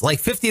was like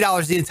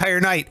 $50 the entire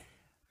night.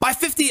 My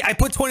I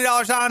put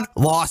 $20 on,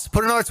 lost.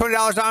 Put another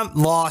 $20 on,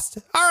 lost.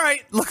 All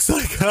right, looks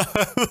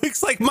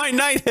like my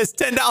night has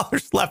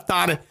 $10 left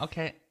on it.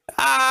 Okay.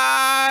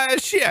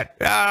 Shit.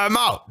 I'm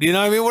out. You know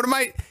what I mean? What am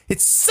I? It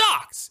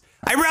sucks.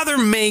 I'd rather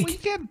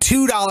make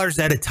 $2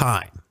 at a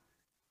time,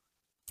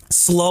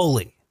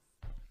 slowly.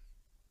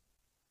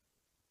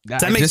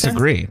 Does that make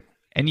disagree. sense?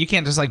 And you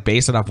can't just like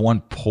base it off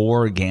one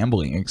poor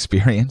gambling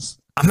experience.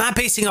 I'm not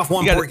basing off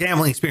one poor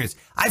gambling experience.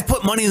 I've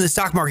put money in the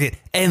stock market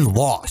and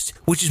lost,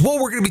 which is what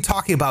we're going to be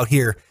talking about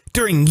here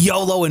during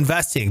YOLO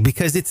investing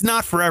because it's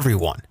not for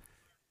everyone.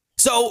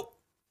 So,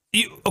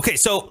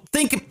 so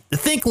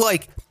think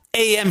like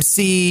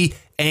AMC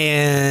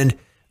and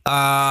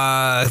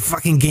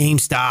fucking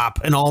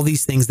GameStop and all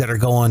these things that are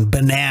going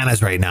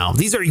bananas right now.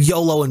 These are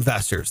YOLO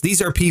investors.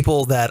 These are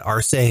people that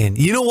are saying,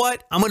 you know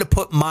what? I'm going to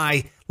put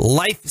my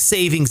life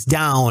savings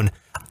down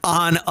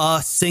on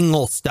a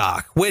single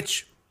stock,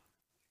 which,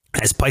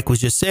 as Pike was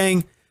just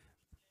saying,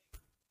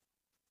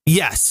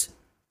 yes,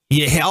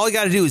 all you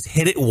got to do is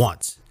hit it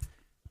once.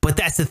 But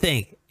that's the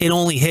thing. It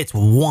only hits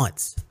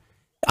once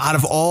out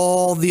of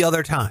all the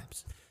other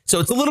times. So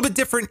it's a little bit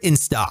different in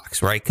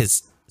stocks, right?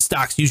 Because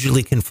stocks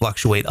usually can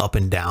fluctuate up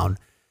and down.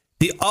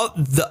 The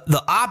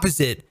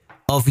opposite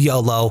of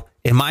YOLO,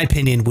 in my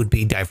opinion, would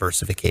be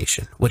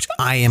diversification, which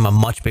I am a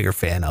much bigger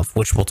fan of,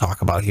 which we'll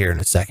talk about here in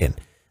a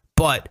second.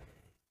 But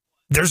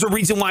there's a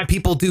reason why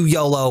people do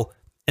YOLO,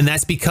 and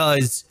that's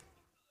because,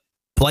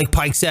 like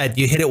Pike said,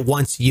 you hit it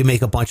once, you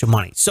make a bunch of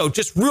money. So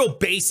just real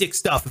basic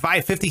stuff. If I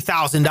have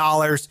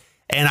 $50,000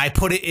 and I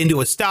put it into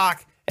a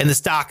stock and the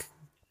stock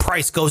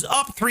price goes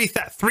up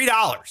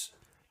 $3,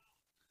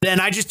 then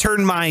I just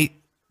turn my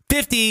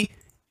 50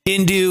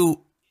 into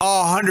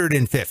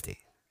 150.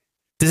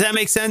 Does that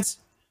make sense?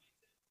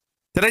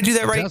 Did I do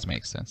that right? It does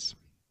make sense.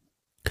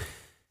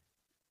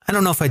 I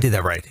don't know if I did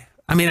that right.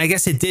 I mean, I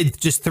guess it did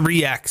just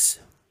 3x.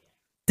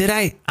 Did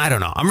I? I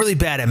don't know. I'm really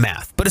bad at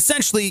math. But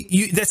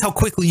essentially, that's how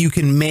quickly you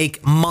can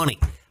make money.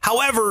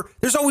 However,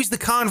 there's always the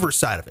converse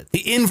side of it.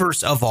 The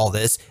inverse of all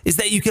this is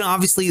that you can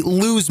obviously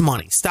lose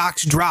money.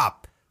 Stocks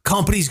drop.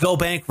 Companies go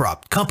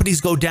bankrupt.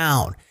 Companies go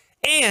down.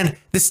 And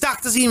the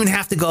stock doesn't even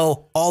have to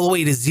go all the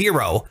way to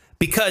zero,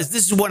 because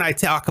this is when I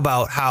talk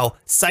about how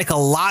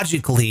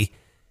psychologically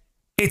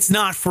it's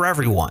not for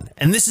everyone.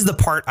 And this is the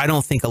part I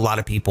don't think a lot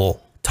of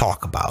people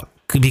talk about,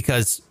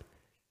 because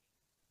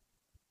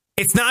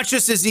it's not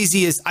just as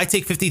easy as I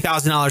take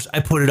 $50,000, I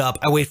put it up,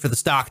 I wait for the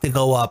stock to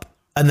go up,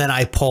 and then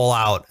I pull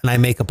out and I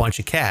make a bunch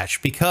of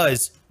cash.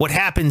 Because what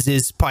happens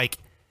is, Pike,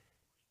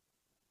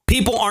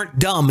 people aren't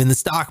dumb in the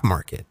stock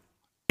market.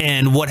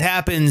 And what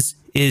happens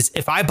is,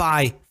 if I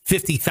buy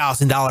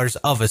 $50,000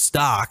 of a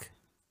stock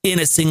in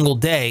a single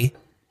day,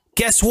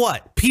 guess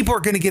what? People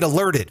are going to get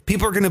alerted.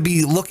 People are going to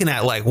be looking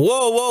at like,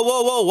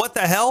 whoa, what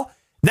the hell?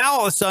 Now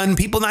all of a sudden,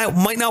 people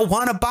might not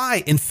want to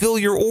buy and fill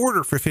your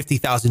order for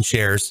 50,000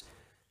 shares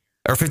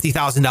or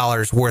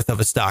 $50,000 worth of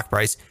a stock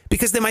price,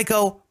 because they might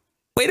go,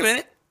 wait a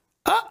minute,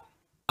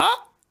 a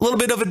little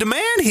bit of a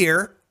demand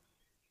here.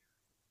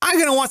 I'm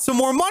going to want some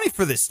more money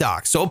for this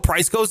stock. So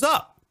price goes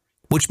up,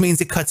 which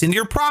means it cuts into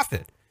your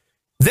profit.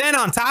 Then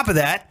on top of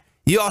that,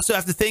 you also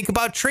have to think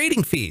about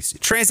trading fees,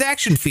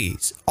 transaction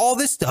fees. All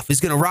this stuff is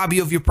going to rob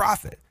you of your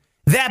profit.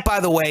 That, by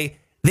the way,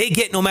 they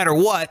get no matter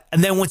what.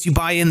 And then once you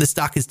buy in, the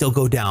stock can still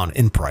go down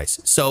in price.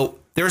 So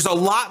there's a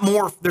lot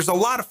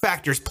of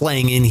factors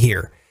playing in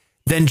here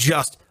than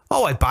just,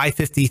 oh, I buy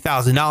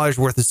 $50,000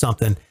 worth of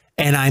something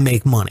and I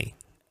make money.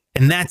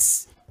 And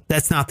that's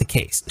not the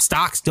case.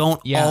 Stocks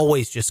don't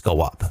always just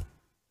go up.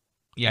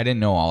 Yeah, I didn't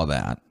know all of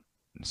that.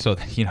 So,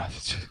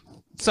 it's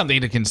something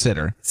to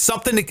consider.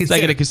 Something to consider. It's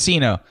like at a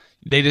casino.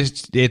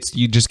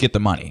 You just get the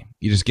money.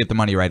 You just get the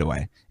money right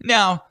away.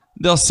 Now,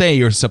 they'll say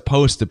you're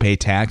supposed to pay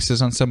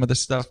taxes on some of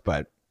this stuff,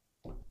 but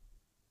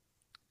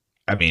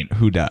I mean,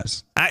 who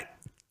does?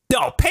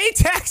 No, pay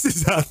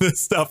taxes on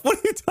this stuff. What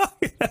are you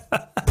talking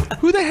about?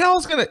 Who the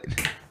hell's gonna?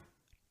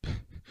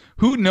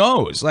 Who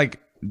knows?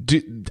 Like,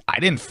 I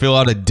didn't fill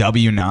out a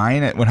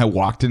W-9 when I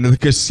walked into the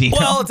casino.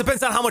 Well, it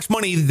depends on how much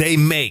money they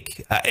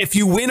make. If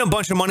you win a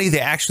bunch of money, they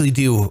actually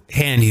do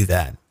hand you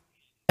that.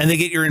 And they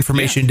get your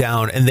information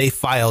down and they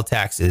file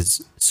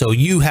taxes. So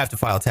you have to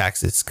file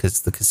taxes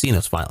because the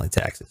casino's filing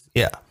taxes.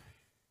 Yeah.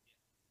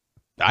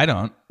 I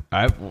don't.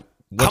 How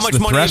much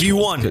money have you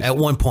won at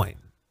one point?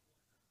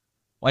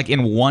 Like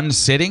in one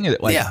sitting?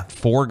 Like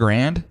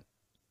 $4,000?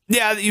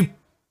 Yeah, you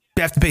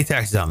have to pay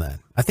taxes on that.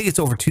 I think it's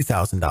over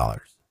 $2,000.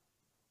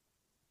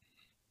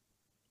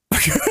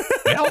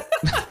 Well,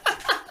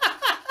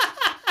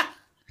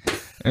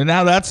 and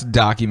now that's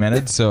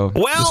documented, so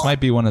this might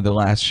be one of the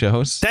last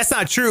shows. That's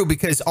not true,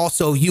 because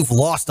also you've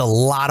lost a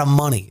lot of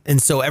money.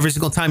 And so every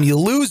single time you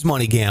lose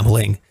money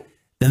gambling,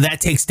 then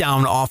that takes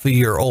down off of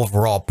your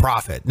overall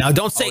profit. Now,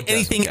 don't say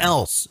anything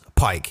else,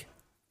 Pike.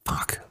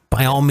 Fuck,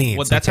 by all means.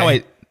 Well,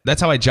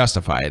 that's how I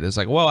justify it. It's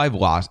like, well,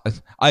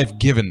 I've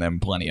given them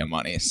plenty of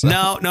money. So.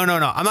 No.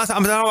 I'm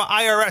talking about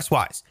IRS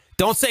wise.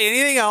 Don't say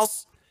anything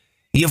else.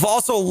 You've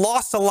also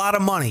lost a lot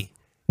of money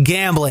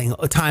gambling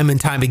time and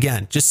time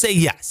again. Just say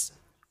yes.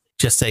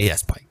 Just say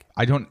yes, Pike.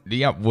 I don't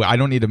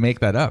need to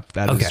make that up.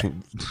 That is,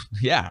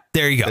 yeah.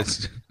 There you go.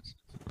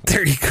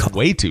 There you go.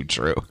 Way too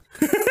true.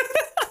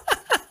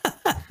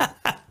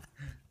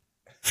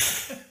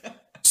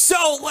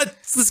 So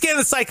let's get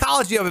into the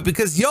psychology of it,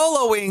 because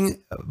YOLOing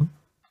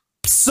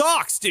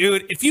sucks,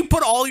 dude. If you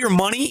put all your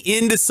money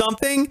into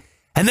something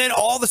and then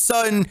all of a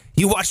sudden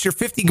you watch your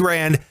 50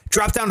 grand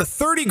drop down to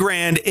 30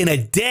 grand in a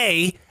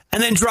day,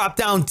 and then drop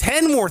down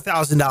 $10,000 more,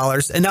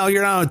 and now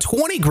you're down to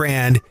 20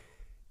 grand.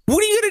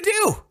 What are you going to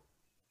do?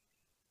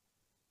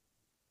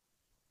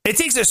 It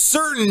takes a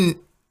certain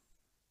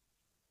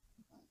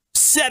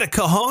set of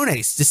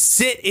cojones to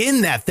sit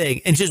in that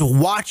thing and just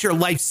watch your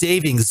life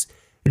savings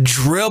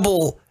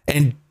dribble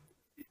and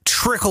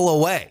trickle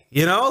away.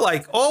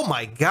 Like, oh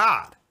my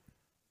God.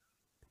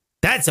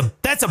 That's a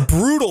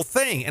brutal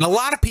thing. And a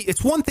lot of people,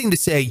 it's one thing to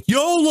say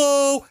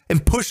YOLO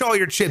and push all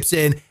your chips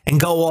in and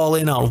go all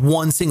in on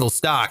one single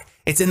stock.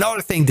 It's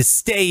another thing to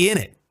stay in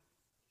it.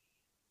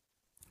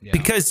 Yeah.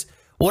 Because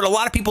what a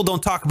lot of people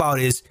don't talk about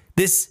is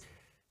this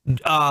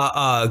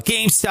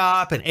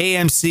GameStop and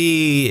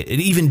AMC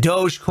and even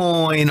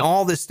Dogecoin,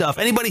 all this stuff.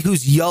 Anybody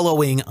who's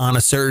YOLOing on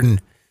a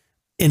certain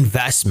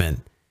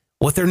investment,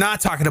 what they're not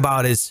talking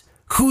about is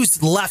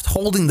who's left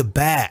holding the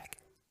bag.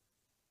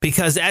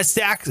 Because as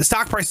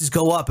stock prices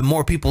go up and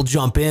more people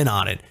jump in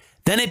on it,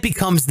 then it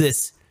becomes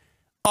this,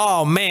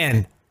 oh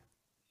man,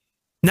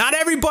 not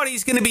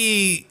everybody's going to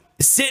be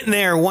sitting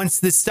there once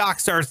this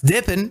stock starts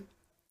dipping.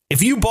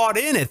 If you bought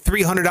in at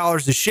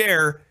 $300 a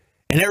share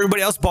and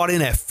everybody else bought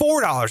in at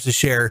 $4 a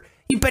share,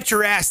 you bet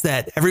your ass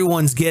that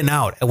everyone's getting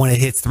out when it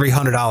hits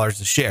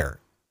 $300 a share.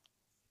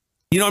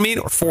 You know what I mean?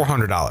 Or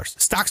 $400.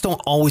 Stocks don't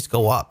always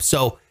go up.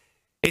 So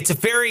it's a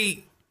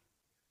very,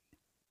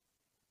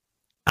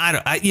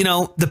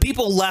 the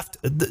people left,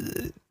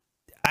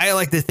 I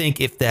like to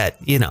think if that,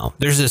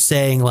 there's a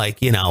saying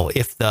like,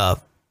 if the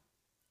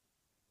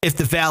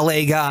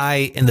valet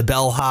guy and the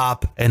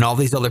bellhop and all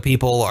these other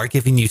people are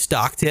giving you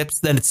stock tips,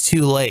 then it's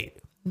too late.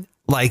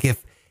 Like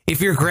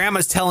if your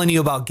grandma's telling you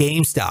about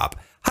GameStop,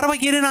 how do I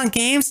get in on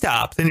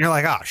GameStop? Then you're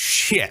like, oh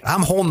shit,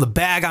 I'm holding the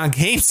bag on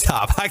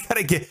GameStop. I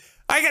gotta get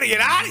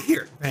out of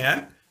here,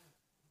 man.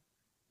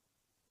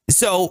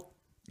 So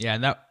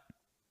yeah,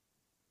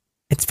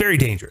 it's very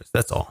dangerous.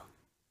 That's all.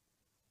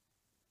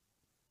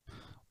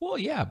 Well,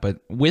 yeah,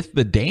 but with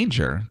the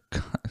danger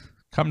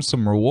comes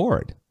some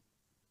reward.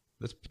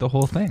 That's the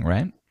whole thing,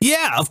 right?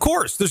 Yeah, of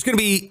course. There's going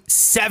to be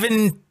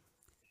 7%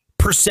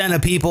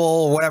 of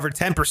people, whatever,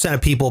 10%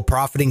 of people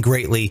profiting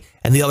greatly,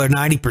 and the other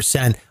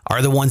 90%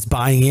 are the ones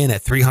buying in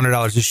at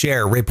 $300 a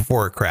share right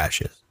before it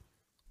crashes.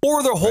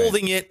 Or they're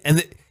holding it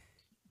and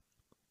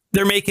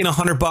they're making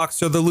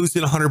 $100 or they're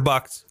losing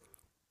 $100.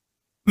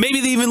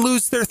 Maybe they even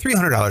lose their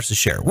 $300 a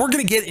share. We're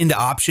going to get into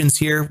options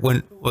here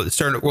when we'll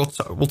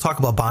talk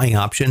about buying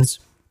options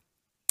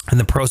and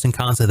the pros and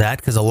cons of that,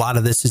 because a lot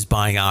of this is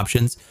buying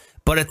options.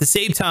 But at the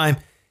same time,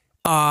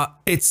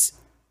 it's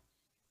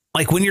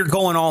like when you're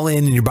going all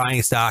in and you're buying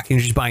a stock and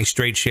you're just buying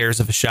straight shares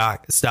of a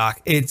stock,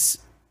 it's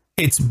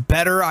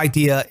better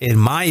idea, in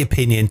my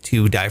opinion,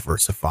 to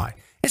diversify.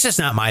 It's just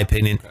not my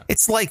opinion. Okay.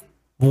 It's like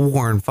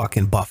Warren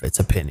fucking Buffett's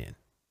opinion.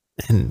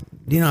 And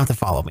you don't have to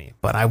follow me,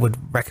 but I would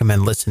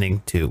recommend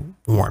listening to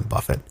Warren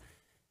Buffett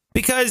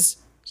because.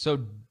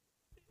 So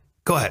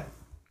go ahead.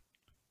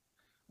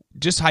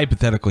 Just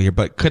hypothetical here,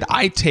 but could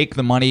I take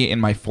the money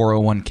in my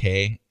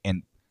 401k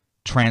and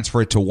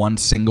transfer it to one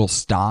single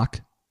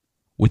stock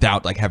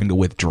without like having to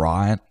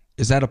withdraw it?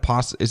 Is that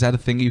a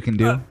thing you can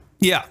do?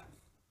 Yeah.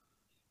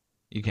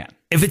 You can.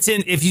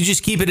 If you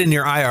just keep it in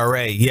your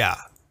IRA, yeah.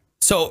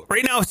 So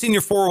right now it's in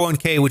your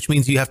 401k, which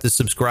means you have to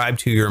subscribe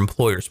to your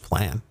employer's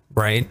plan,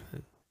 right?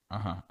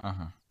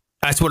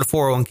 That's what a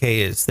 401k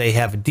is. They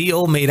have a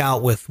deal made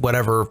out with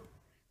whatever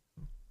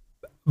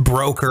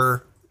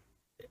broker.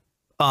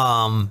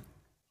 But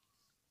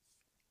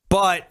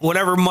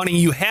whatever money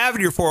you have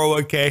in your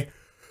 401k,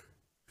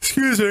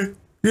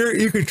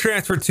 you can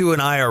transfer to an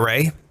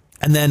IRA,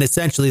 and then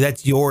essentially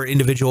that's your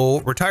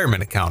individual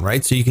retirement account,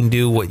 right? So you can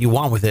do what you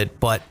want with it,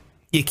 but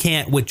you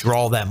can't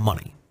withdraw that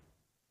money.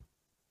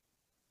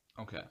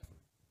 Okay.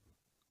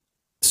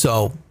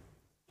 So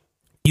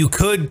you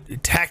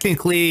could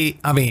technically,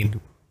 I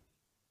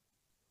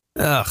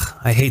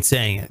hate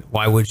saying it.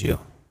 Why would you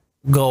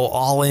go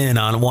all in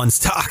on one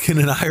stock in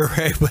an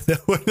IRA? But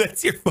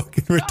that's your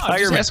fucking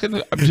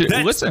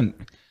retirement. Listen,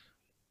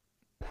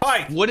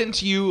 hi.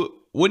 Wouldn't you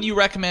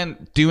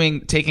recommend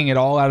taking it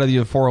all out of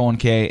your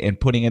 401k and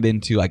putting it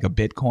into like a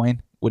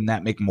Bitcoin? Wouldn't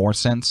that make more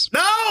sense?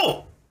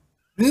 No.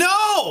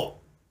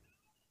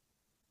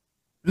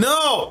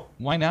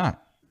 Why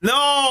not?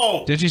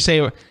 No. Didn't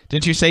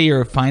you say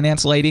you're a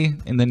finance lady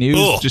in the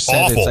news? Just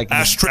said awful. It's like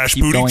ass trash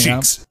booty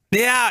cheeks.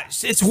 Yeah,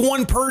 it's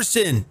one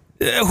person.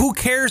 Who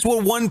cares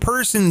what one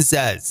person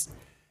says?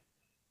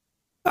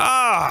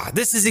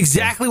 This is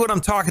exactly what I'm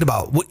talking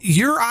about.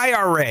 Your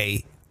IRA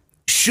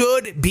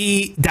should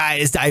be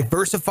as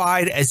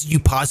diversified as you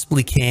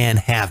possibly can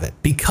have it,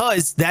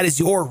 because that is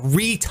your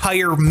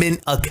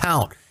retirement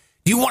account.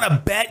 You want to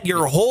bet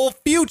your whole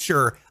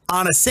future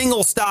on a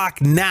single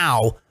stock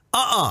now?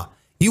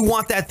 You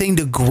want that thing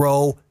to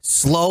grow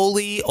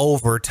slowly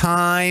over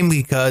time,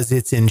 because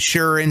it's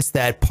insurance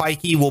that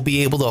Pikey will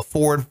be able to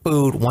afford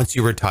food once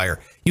you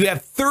retire. You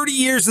have 30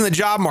 years in the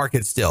job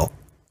market still.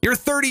 You're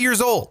 30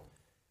 years old.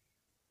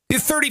 You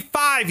have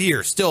 35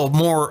 years still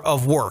more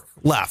of work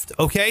left.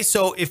 Okay,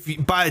 so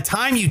by the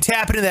time you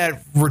tap into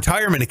that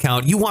retirement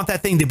account, you want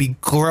that thing to be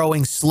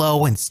growing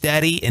slow and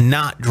steady and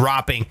not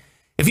dropping.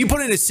 If you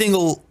put in a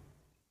single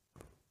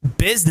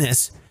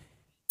business,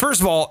 first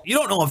of all, you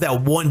don't know if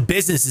that one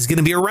business is going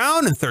to be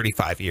around in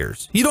 35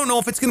 years. You don't know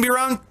if it's going to be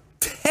around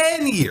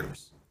 10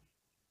 years.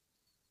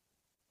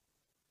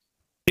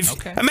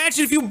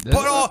 Imagine if you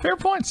put all fair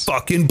points.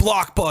 Fucking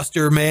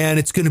Blockbuster, man.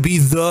 It's going to be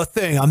the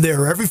thing. I'm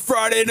there every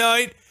Friday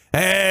night.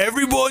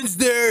 Everyone's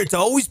there. It's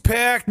always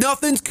packed.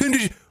 Nothing's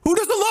conditioned. Who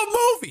doesn't love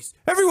movies?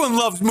 Everyone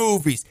loves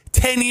movies.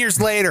 10 years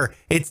later,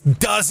 it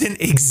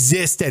doesn't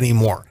exist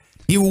anymore.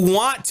 You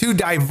want to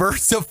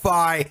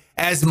diversify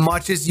as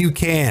much as you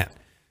can.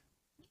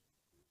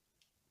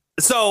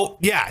 So,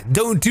 yeah,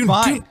 do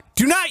not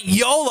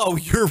YOLO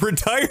your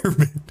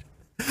retirement.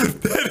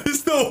 That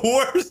is the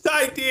worst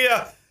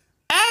idea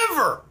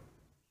ever.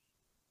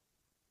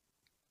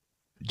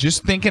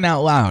 Just thinking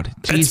out loud.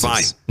 Jesus.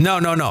 That's fine.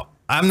 No.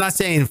 I'm not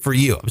saying for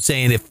you. I'm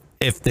saying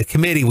if the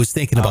committee was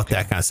thinking about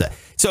that kind of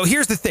stuff. So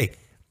here's the thing.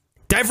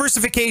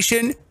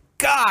 Diversification,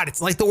 God, it's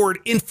like the word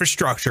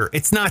infrastructure.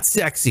 It's not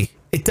sexy.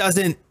 It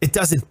doesn't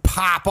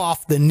pop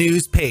off the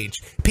news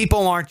page.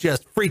 People aren't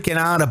just freaking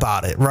out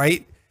about it,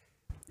 right?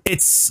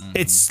 It's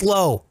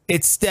slow,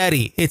 it's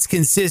steady, it's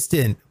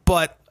consistent,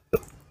 but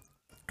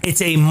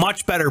it's a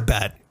much better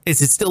bet.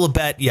 Is it still a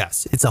bet?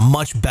 Yes, it's a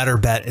much better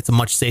bet. It's a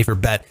much safer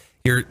bet.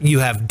 You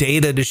have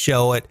data to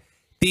show it.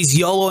 These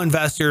YOLO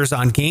investors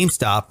on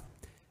GameStop,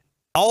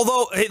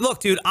 although, hey, look,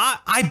 dude,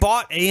 I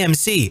bought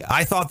AMC.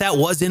 I thought that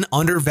was an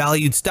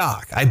undervalued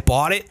stock. I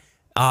bought it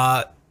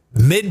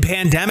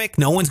mid-pandemic.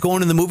 No one's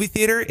going to the movie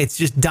theater. It's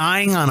just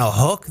dying on a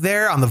hook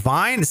there on the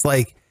vine. It's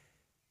like,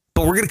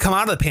 but we're going to come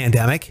out of the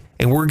pandemic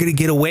and we're going to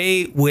get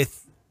away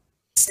with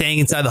staying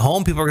inside the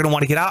home. People are going to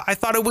want to get out. I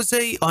thought it was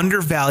a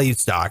undervalued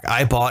stock.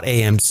 I bought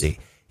AMC.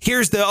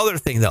 Here's the other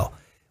thing, though.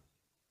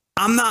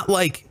 I'm not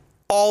like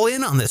all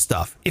in on this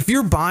stuff. If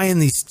you're buying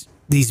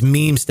these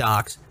meme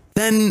stocks,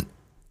 then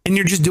and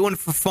you're just doing it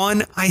for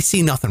fun, I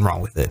see nothing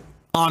wrong with it.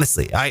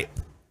 Honestly,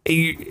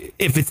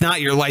 if it's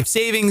not your life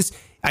savings,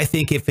 I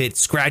think if it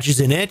scratches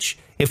an itch,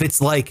 if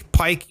it's like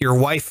Pike, your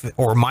wife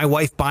or my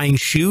wife buying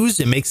shoes,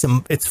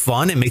 it's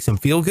fun, it makes them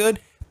feel good,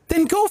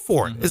 then go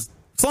for it. As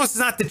long as it's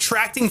not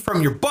detracting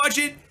from your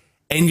budget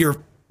and you're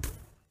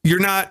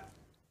not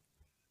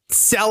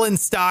selling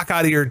stock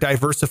out of your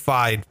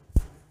diversified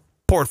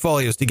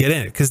portfolios to get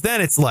in it. Because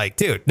then it's like,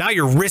 dude, now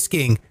you're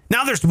risking.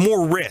 Now there's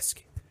more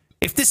risk.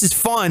 If this is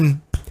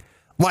fun,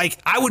 like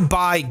I would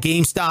buy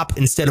GameStop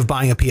instead of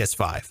buying a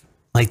PS5.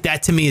 Like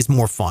that to me is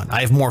more fun.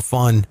 I have more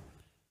fun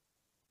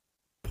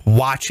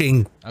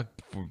watching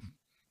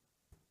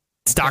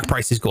stock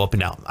prices go up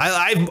and down.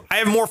 I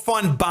have more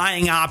fun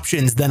buying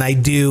options than I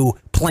do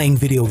playing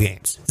video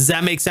games. Does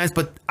that make sense?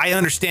 But I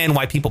understand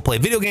why people play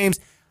video games.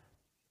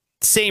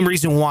 Same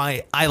reason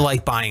why I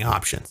like buying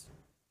options.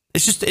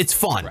 It's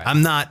fun. Right.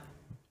 I'm not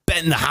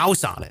betting the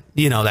house on it.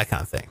 You know, that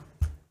kind of thing.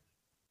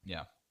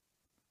 Yeah.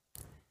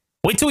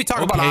 Wait till we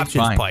talk about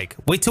options, fine. Pike.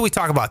 Wait till we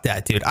talk about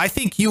that, dude. I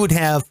think you would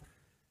have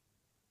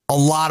a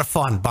lot of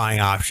fun buying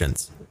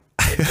options.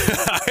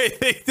 I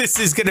think this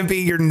is going to be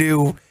your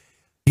new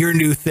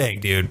thing,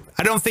 dude.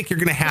 I don't think you're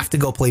going to have to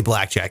go play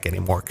blackjack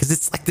anymore because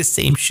it's like the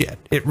same shit.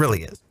 It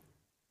really is.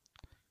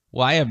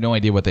 Well, I have no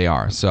idea what they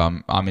are,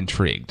 so I'm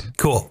intrigued.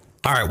 Cool.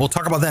 All right, we'll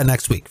talk about that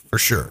next week for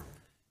sure.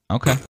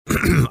 Okay.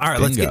 All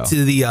right, let's get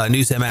to the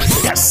news that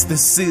matters. Yes,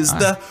 this is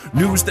the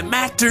news that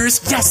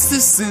matters. Yes,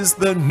 this is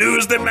the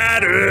news that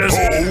matters.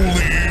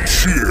 Holy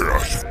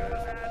shit.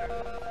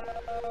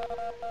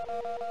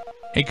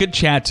 Hey, good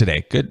chat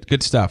today.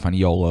 Good stuff on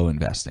YOLO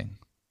investing.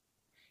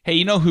 Hey,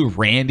 you know who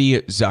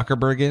Randy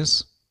Zuckerberg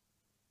is?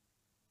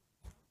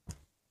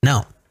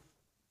 No.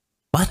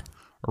 What?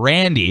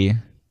 Randy,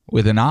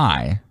 with an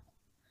I,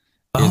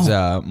 is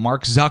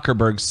Mark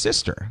Zuckerberg's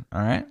sister,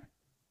 all right?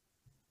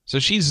 So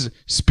she's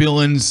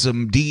spilling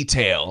some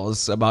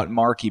details about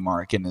Marky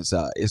Mark and his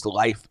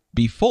life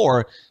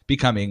before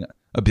becoming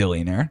a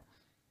billionaire.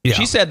 Yeah.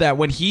 She said that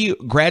when he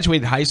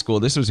graduated high school,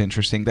 this was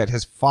interesting, that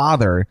his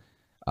father,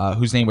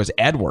 whose name was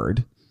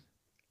Edward,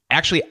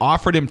 actually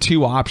offered him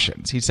two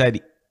options. He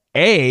said,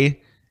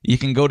 A, you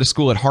can go to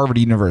school at Harvard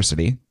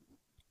University,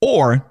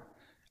 or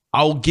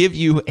I'll give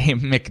you a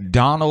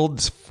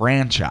McDonald's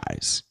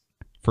franchise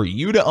for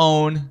you to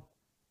own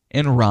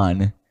and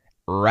run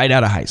right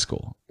out of high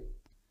school.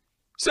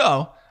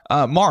 So,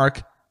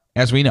 Mark,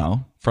 as we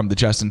know from the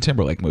Justin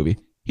Timberlake movie,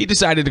 he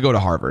decided to go to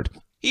Harvard.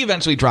 He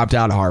eventually dropped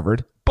out of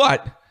Harvard,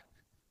 but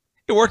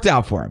it worked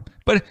out for him.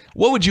 But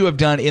what would you have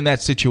done in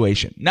that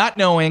situation? Not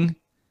knowing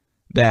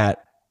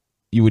that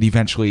you would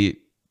eventually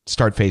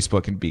start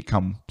Facebook and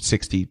become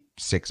 $66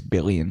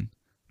 billion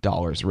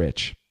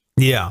rich.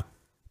 Yeah.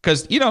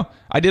 Because, you know,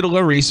 I did a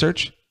little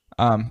research.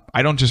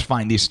 I don't just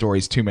find these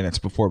stories 2 minutes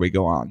before we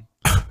go on.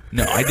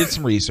 No, I did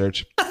some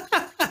research.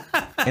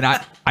 And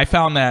I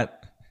found that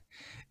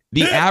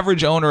the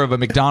average owner of a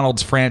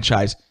McDonald's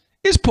franchise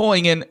is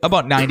pulling in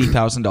about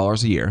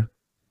 $90,000 a year.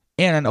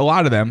 And a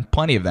lot of them,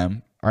 plenty of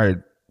them,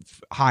 are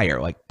higher,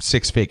 like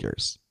six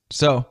figures.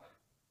 So,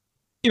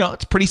 you know,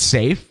 it's pretty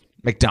safe.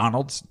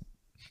 McDonald's,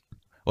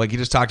 like you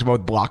just talked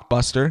about,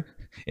 Blockbuster,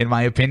 in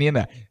my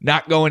opinion,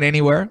 not going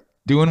anywhere,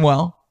 doing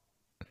well.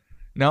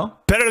 No?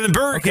 Better than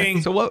Burger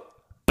King. So what?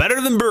 Better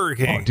than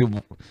Burger King. Oh,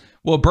 dude.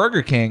 Well,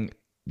 Burger King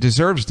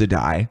deserves to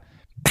die.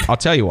 I'll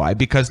tell you why.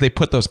 Because they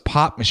put those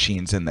pop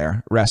machines in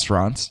their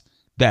restaurants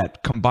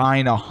that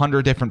combine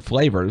 100 different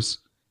flavors.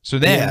 So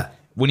then,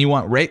 when you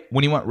want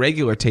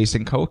regular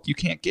tasting Coke, you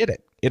can't get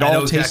it. It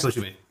all tastes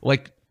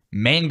like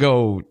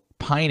mango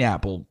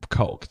pineapple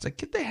Coke. It's like,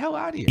 get the hell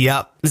out of here.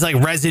 Yep, it's like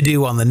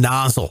residue on the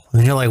nozzle,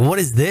 and you're like, what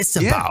is this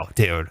about,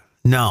 dude?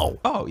 No.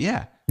 Oh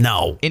yeah.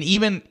 No. And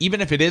even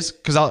if it is,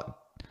 because I'll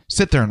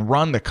sit there and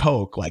run the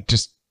Coke, like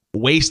just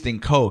wasting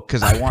Coke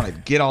because I want to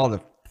get all the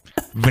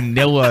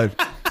vanilla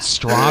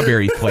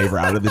strawberry flavor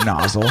out of the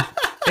nozzle,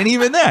 and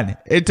even then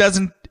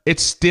it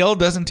still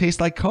doesn't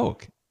taste like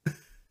Coke.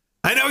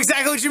 I know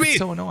exactly what you mean. It's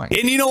so annoying.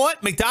 And you know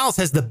what? McDonald's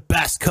has the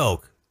best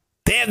Coke.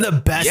 They have the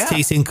best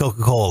tasting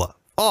Coca-Cola.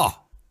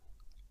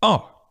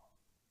 Oh,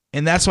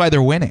 and that's why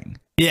they're winning.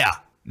 Yeah.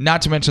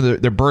 Not to mention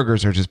their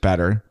burgers are just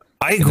better.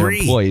 I agree.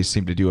 Their employees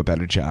seem to do a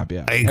better job.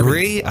 Yeah, I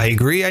agree. I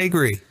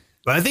agree.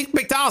 But I think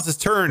McDonald's has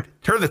turned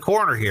the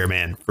corner here,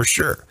 man, for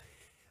sure.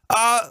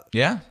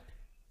 Yeah.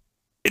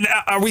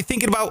 Are we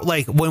thinking about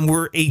like when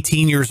we're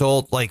 18 years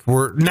old? Like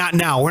we're not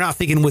now. We're not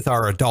thinking with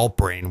our adult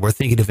brain. We're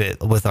thinking of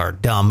it with our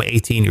dumb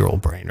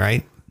 18-year-old brain,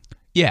 right?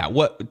 Yeah.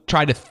 What?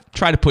 Try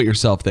to put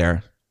yourself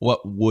there.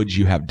 What would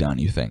you have done?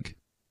 You think?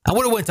 I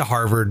would have went to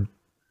Harvard.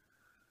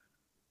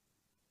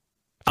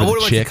 I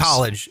would have went to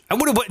college. I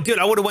would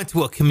have went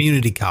to a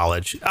community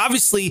college.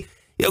 Obviously,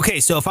 okay.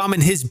 So if I'm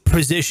in his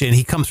position,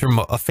 he comes from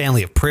a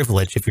family of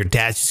privilege. If your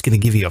dad's just going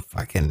to give you a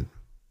fucking,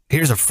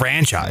 here's a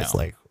franchise,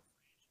 like.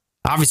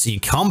 Obviously, you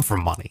come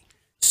from money.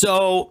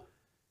 So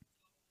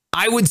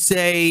I would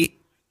say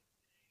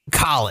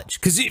college.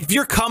 Because if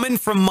you're coming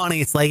from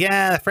money, it's like,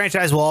 the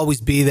franchise will always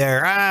be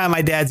there.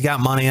 My dad's got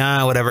money,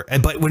 whatever.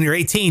 But when you're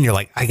 18, you're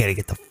like, I got to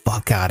get the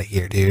fuck out of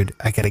here, dude.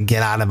 I got to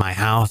get out of my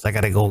house. I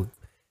got to go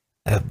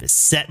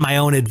set my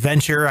own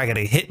adventure. I got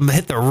to hit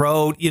the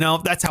road. You know,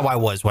 that's how I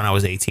was when I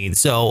was 18.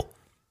 So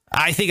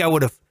I think I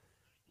would have,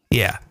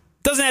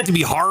 Doesn't have to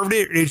be Harvard.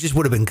 It just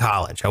would have been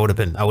college. I would have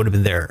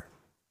been there.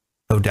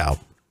 No doubt.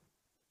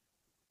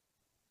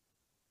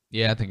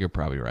 Yeah, I think you're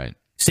probably right.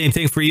 Same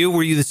thing for you?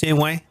 Were you the same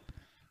way?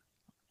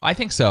 I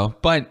think so.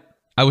 But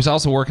I was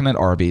also working at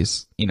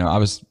Arby's. You know, I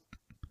was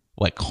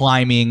like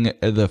climbing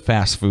the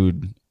fast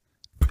food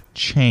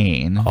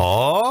chain.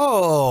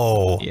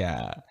 Oh.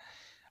 Yeah.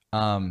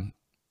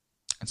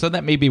 So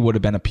that maybe would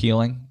have been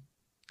appealing.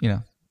 You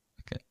know,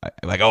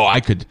 like, oh, I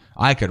could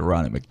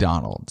run a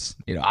McDonald's.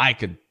 You know,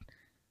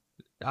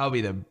 I'll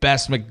be the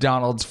best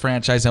McDonald's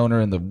franchise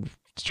owner in the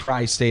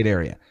tri-state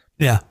area.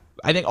 Yeah.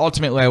 I think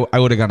ultimately I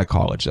would have gone to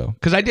college, though,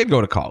 because I did go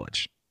to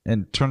college,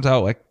 and it turns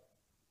out like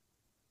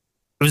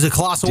it was a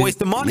colossal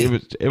waste of money. It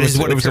was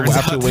an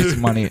absolute waste of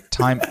money,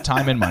 time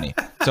and money.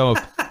 So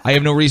I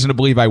have no reason to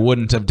believe I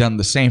wouldn't have done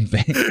the same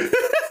thing,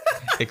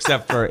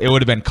 except for it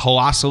would have been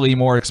colossally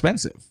more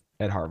expensive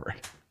at Harvard.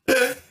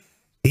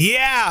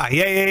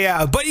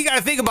 Yeah. But you got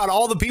to think about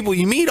all the people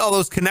you meet, all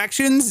those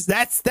connections.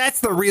 That's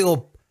the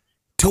real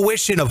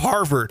tuition of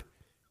Harvard.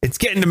 It's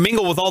getting to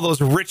mingle with all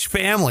those rich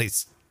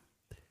families.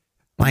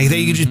 Like,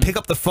 you could just pick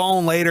up the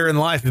phone later in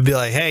life and be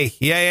like, hey,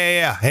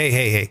 yeah.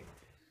 Hey.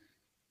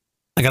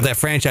 I got that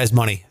franchise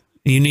money.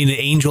 You need an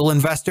angel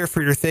investor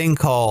for your thing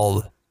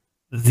called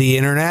the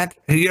internet?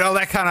 You know,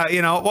 that kind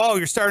of, whoa,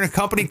 you're starting a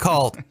company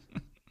called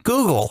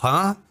Google,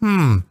 huh?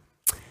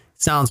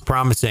 Sounds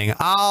promising.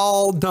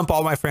 I'll dump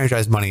all my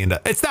franchise money into.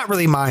 It's not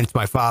really mine. It's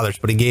my father's,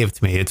 but he gave it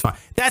to me. It's fine.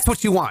 That's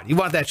what you want. You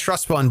want that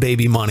trust fund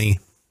baby money.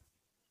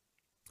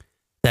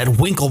 That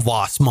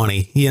Winklevoss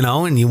money,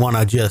 and you want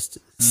to just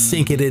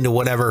sink it into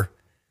whatever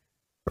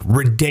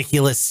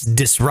ridiculous,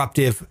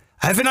 disruptive.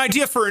 I have an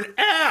idea for an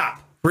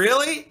app.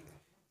 Really?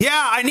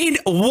 Yeah, I need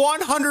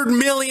 $100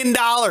 million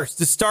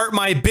to start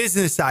my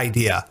business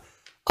idea.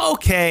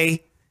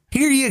 Okay,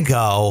 here you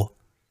go.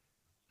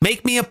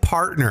 Make me a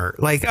partner.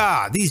 Like,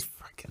 these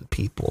freaking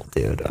people,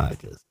 dude. I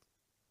just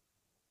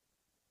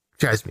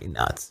drives me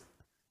nuts.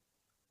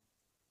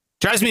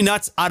 Drives me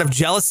nuts out of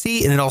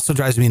jealousy, and it also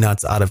drives me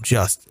nuts out of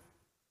just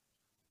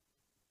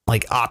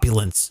like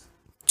opulence.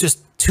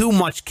 Just too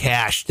much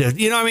cash. They're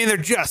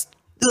just,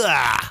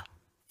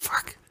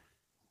 fuck.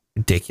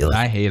 Ridiculous.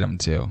 I hate them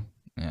too.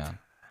 Yeah.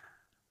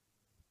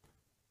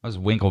 Those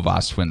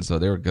Winklevoss twins, though,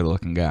 they were good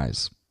looking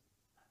guys.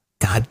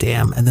 God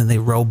damn. And then they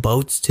row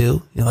boats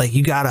too.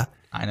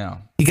 I know.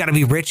 You gotta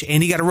be rich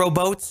and you gotta row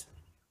boats.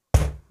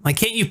 Like,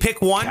 can't you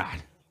pick one?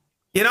 God.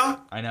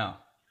 I know.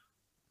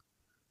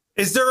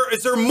 Is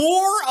there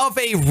more of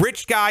a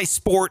rich guy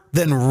sport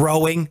than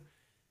rowing?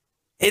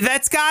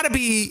 That's got to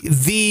be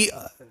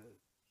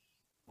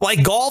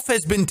golf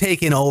has been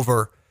taken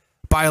over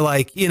by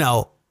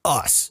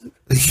us.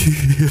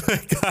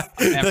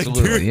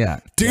 Absolutely,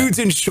 dudes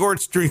in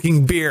shorts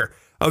drinking beer,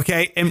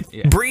 okay, and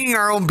bringing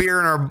our own beer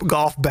in our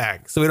golf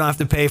bag so we don't have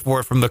to pay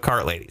for it from the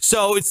cart lady.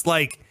 So it's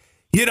like,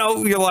 you're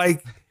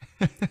like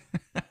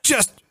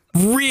just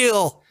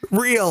real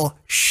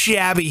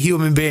shabby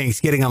human beings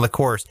getting on the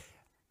course.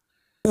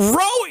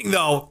 Rowing,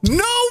 though,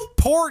 no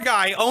poor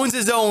guy owns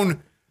his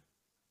own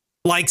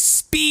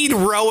speed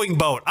rowing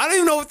boat. I don't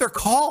even know what they're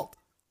called.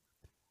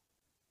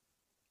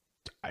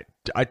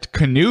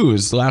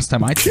 Canoes, last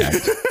time I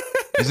checked.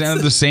 Isn't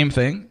that the same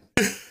thing?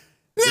 No.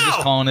 Just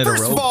calling it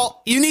First a of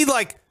all, you need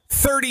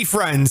 30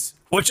 friends,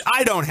 which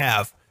I don't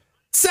have.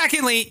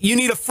 Secondly, you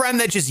need a friend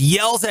that just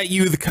yells at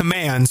you the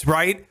commands,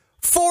 right?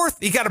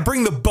 Fourth, you got to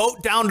bring the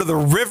boat down to the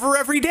river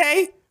every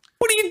day.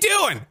 What are you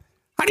doing?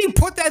 How do you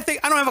put that thing?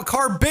 I don't have a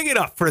car big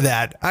enough for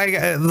that.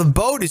 The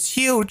boat is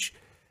huge.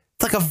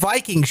 It's like a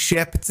Viking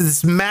ship. It's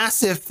this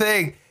massive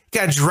thing. You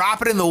got to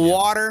drop it in the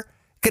water.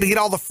 Got to get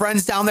all the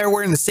friends down there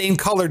wearing the same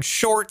colored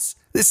shorts.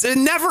 This would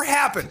never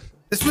happen.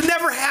 This would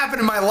never happen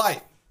in my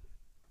life.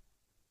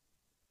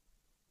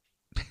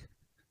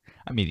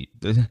 I mean,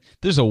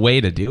 there's a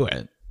way to do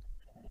it.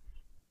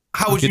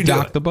 How would you do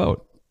dock it? the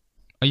boat?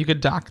 Oh, you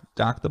could dock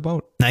the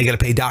boat. Now you got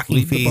to pay docking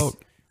Leave the fees.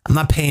 boat. I'm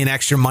not paying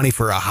extra money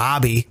for a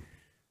hobby.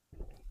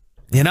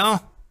 You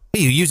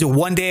use it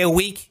one day a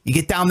week. You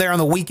get down there on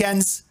the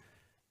weekends.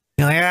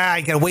 You're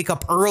like, you got to wake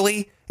up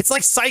early. It's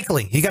like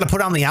cycling. You got to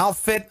put on the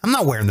outfit. I'm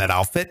not wearing that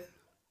outfit.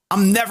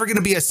 I'm never going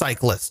to be a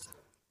cyclist.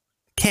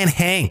 Can't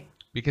hang.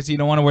 Because you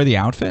don't want to wear the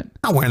outfit?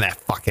 I'm not wearing that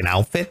fucking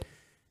outfit.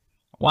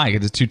 Why?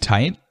 Because it's too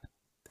tight?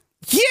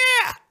 Yeah.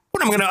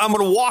 What, I'm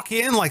gonna walk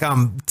in like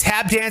I'm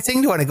tap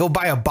dancing? Do I go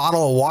buy a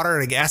bottle of water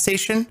at a gas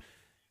station?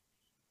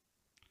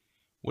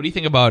 What do you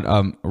think about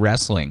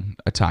wrestling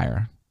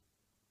attire?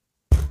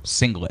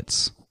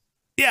 Singlets.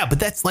 Yeah, but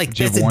that's like, Did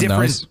you that's a have worn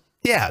different. those?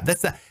 Yeah,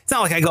 that's not. It's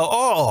not like I go,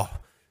 oh,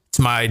 it's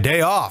my day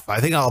off. I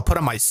think I'll put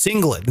on my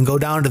singlet and go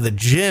down to the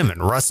gym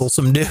and wrestle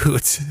some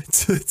dudes.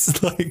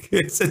 It's like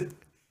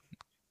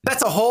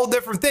that's a whole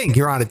different thing.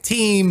 You're on a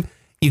team.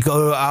 You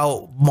go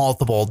out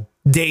multiple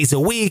days a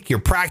week. You're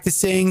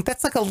practicing.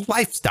 That's like a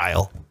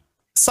lifestyle.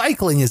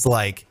 Cycling is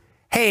like,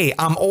 hey,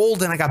 I'm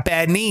old and I got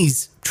bad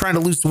knees. Trying to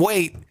lose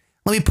weight.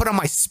 Let me put on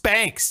my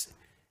Spanx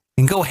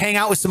and go hang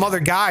out with some other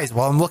guys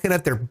while I'm looking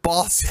at their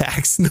ball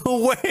sacks.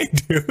 No way,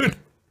 dude.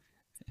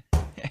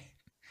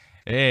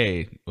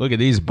 Hey, look at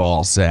these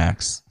ball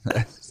sacks.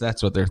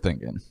 That's what they're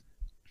thinking.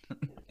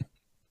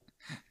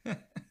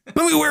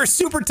 Let me wear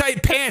super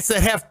tight pants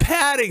that have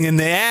padding in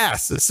the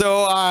ass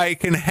so I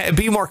can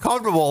be more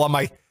comfortable on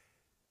my,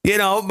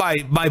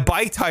 my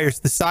bike tires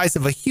the size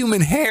of a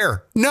human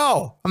hair.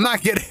 No, I'm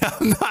not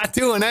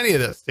doing any of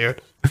this,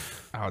 dude.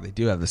 Oh, they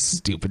do have the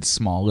stupid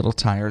small little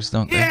tires,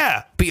 don't they?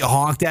 Yeah. Be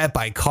honked at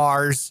by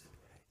cars,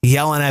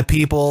 yelling at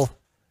people,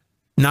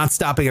 not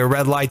stopping at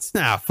red lights.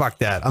 Nah, fuck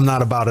that. I'm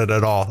not about it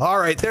at all. All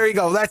right, there you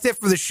go. That's it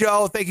for the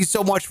show. Thank you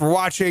so much for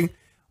watching.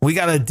 We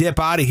got to dip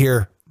out of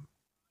here.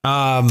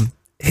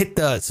 Hit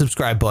the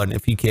subscribe button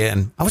if you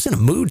can. I was in a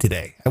mood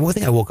today. I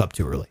think I woke up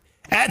too early.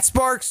 At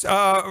Sparks,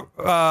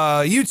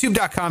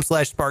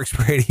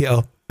 youtube.com/Sparks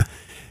Radio.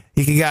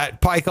 You can get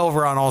Pike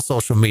over on all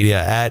social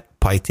media at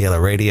Pike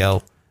Taylor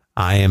Radio.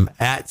 I am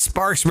at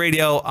Sparks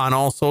Radio on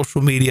all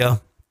social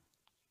media.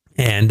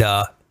 And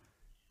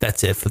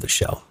that's it for the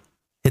show.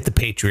 Hit the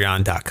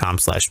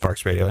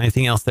patreon.com/Sparks Radio.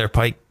 Anything else there,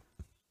 Pike?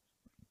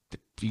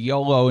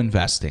 YOLO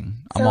investing.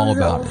 I'm all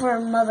about it.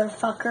 Over,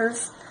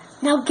 motherfuckers.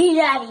 Now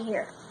get out of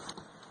here.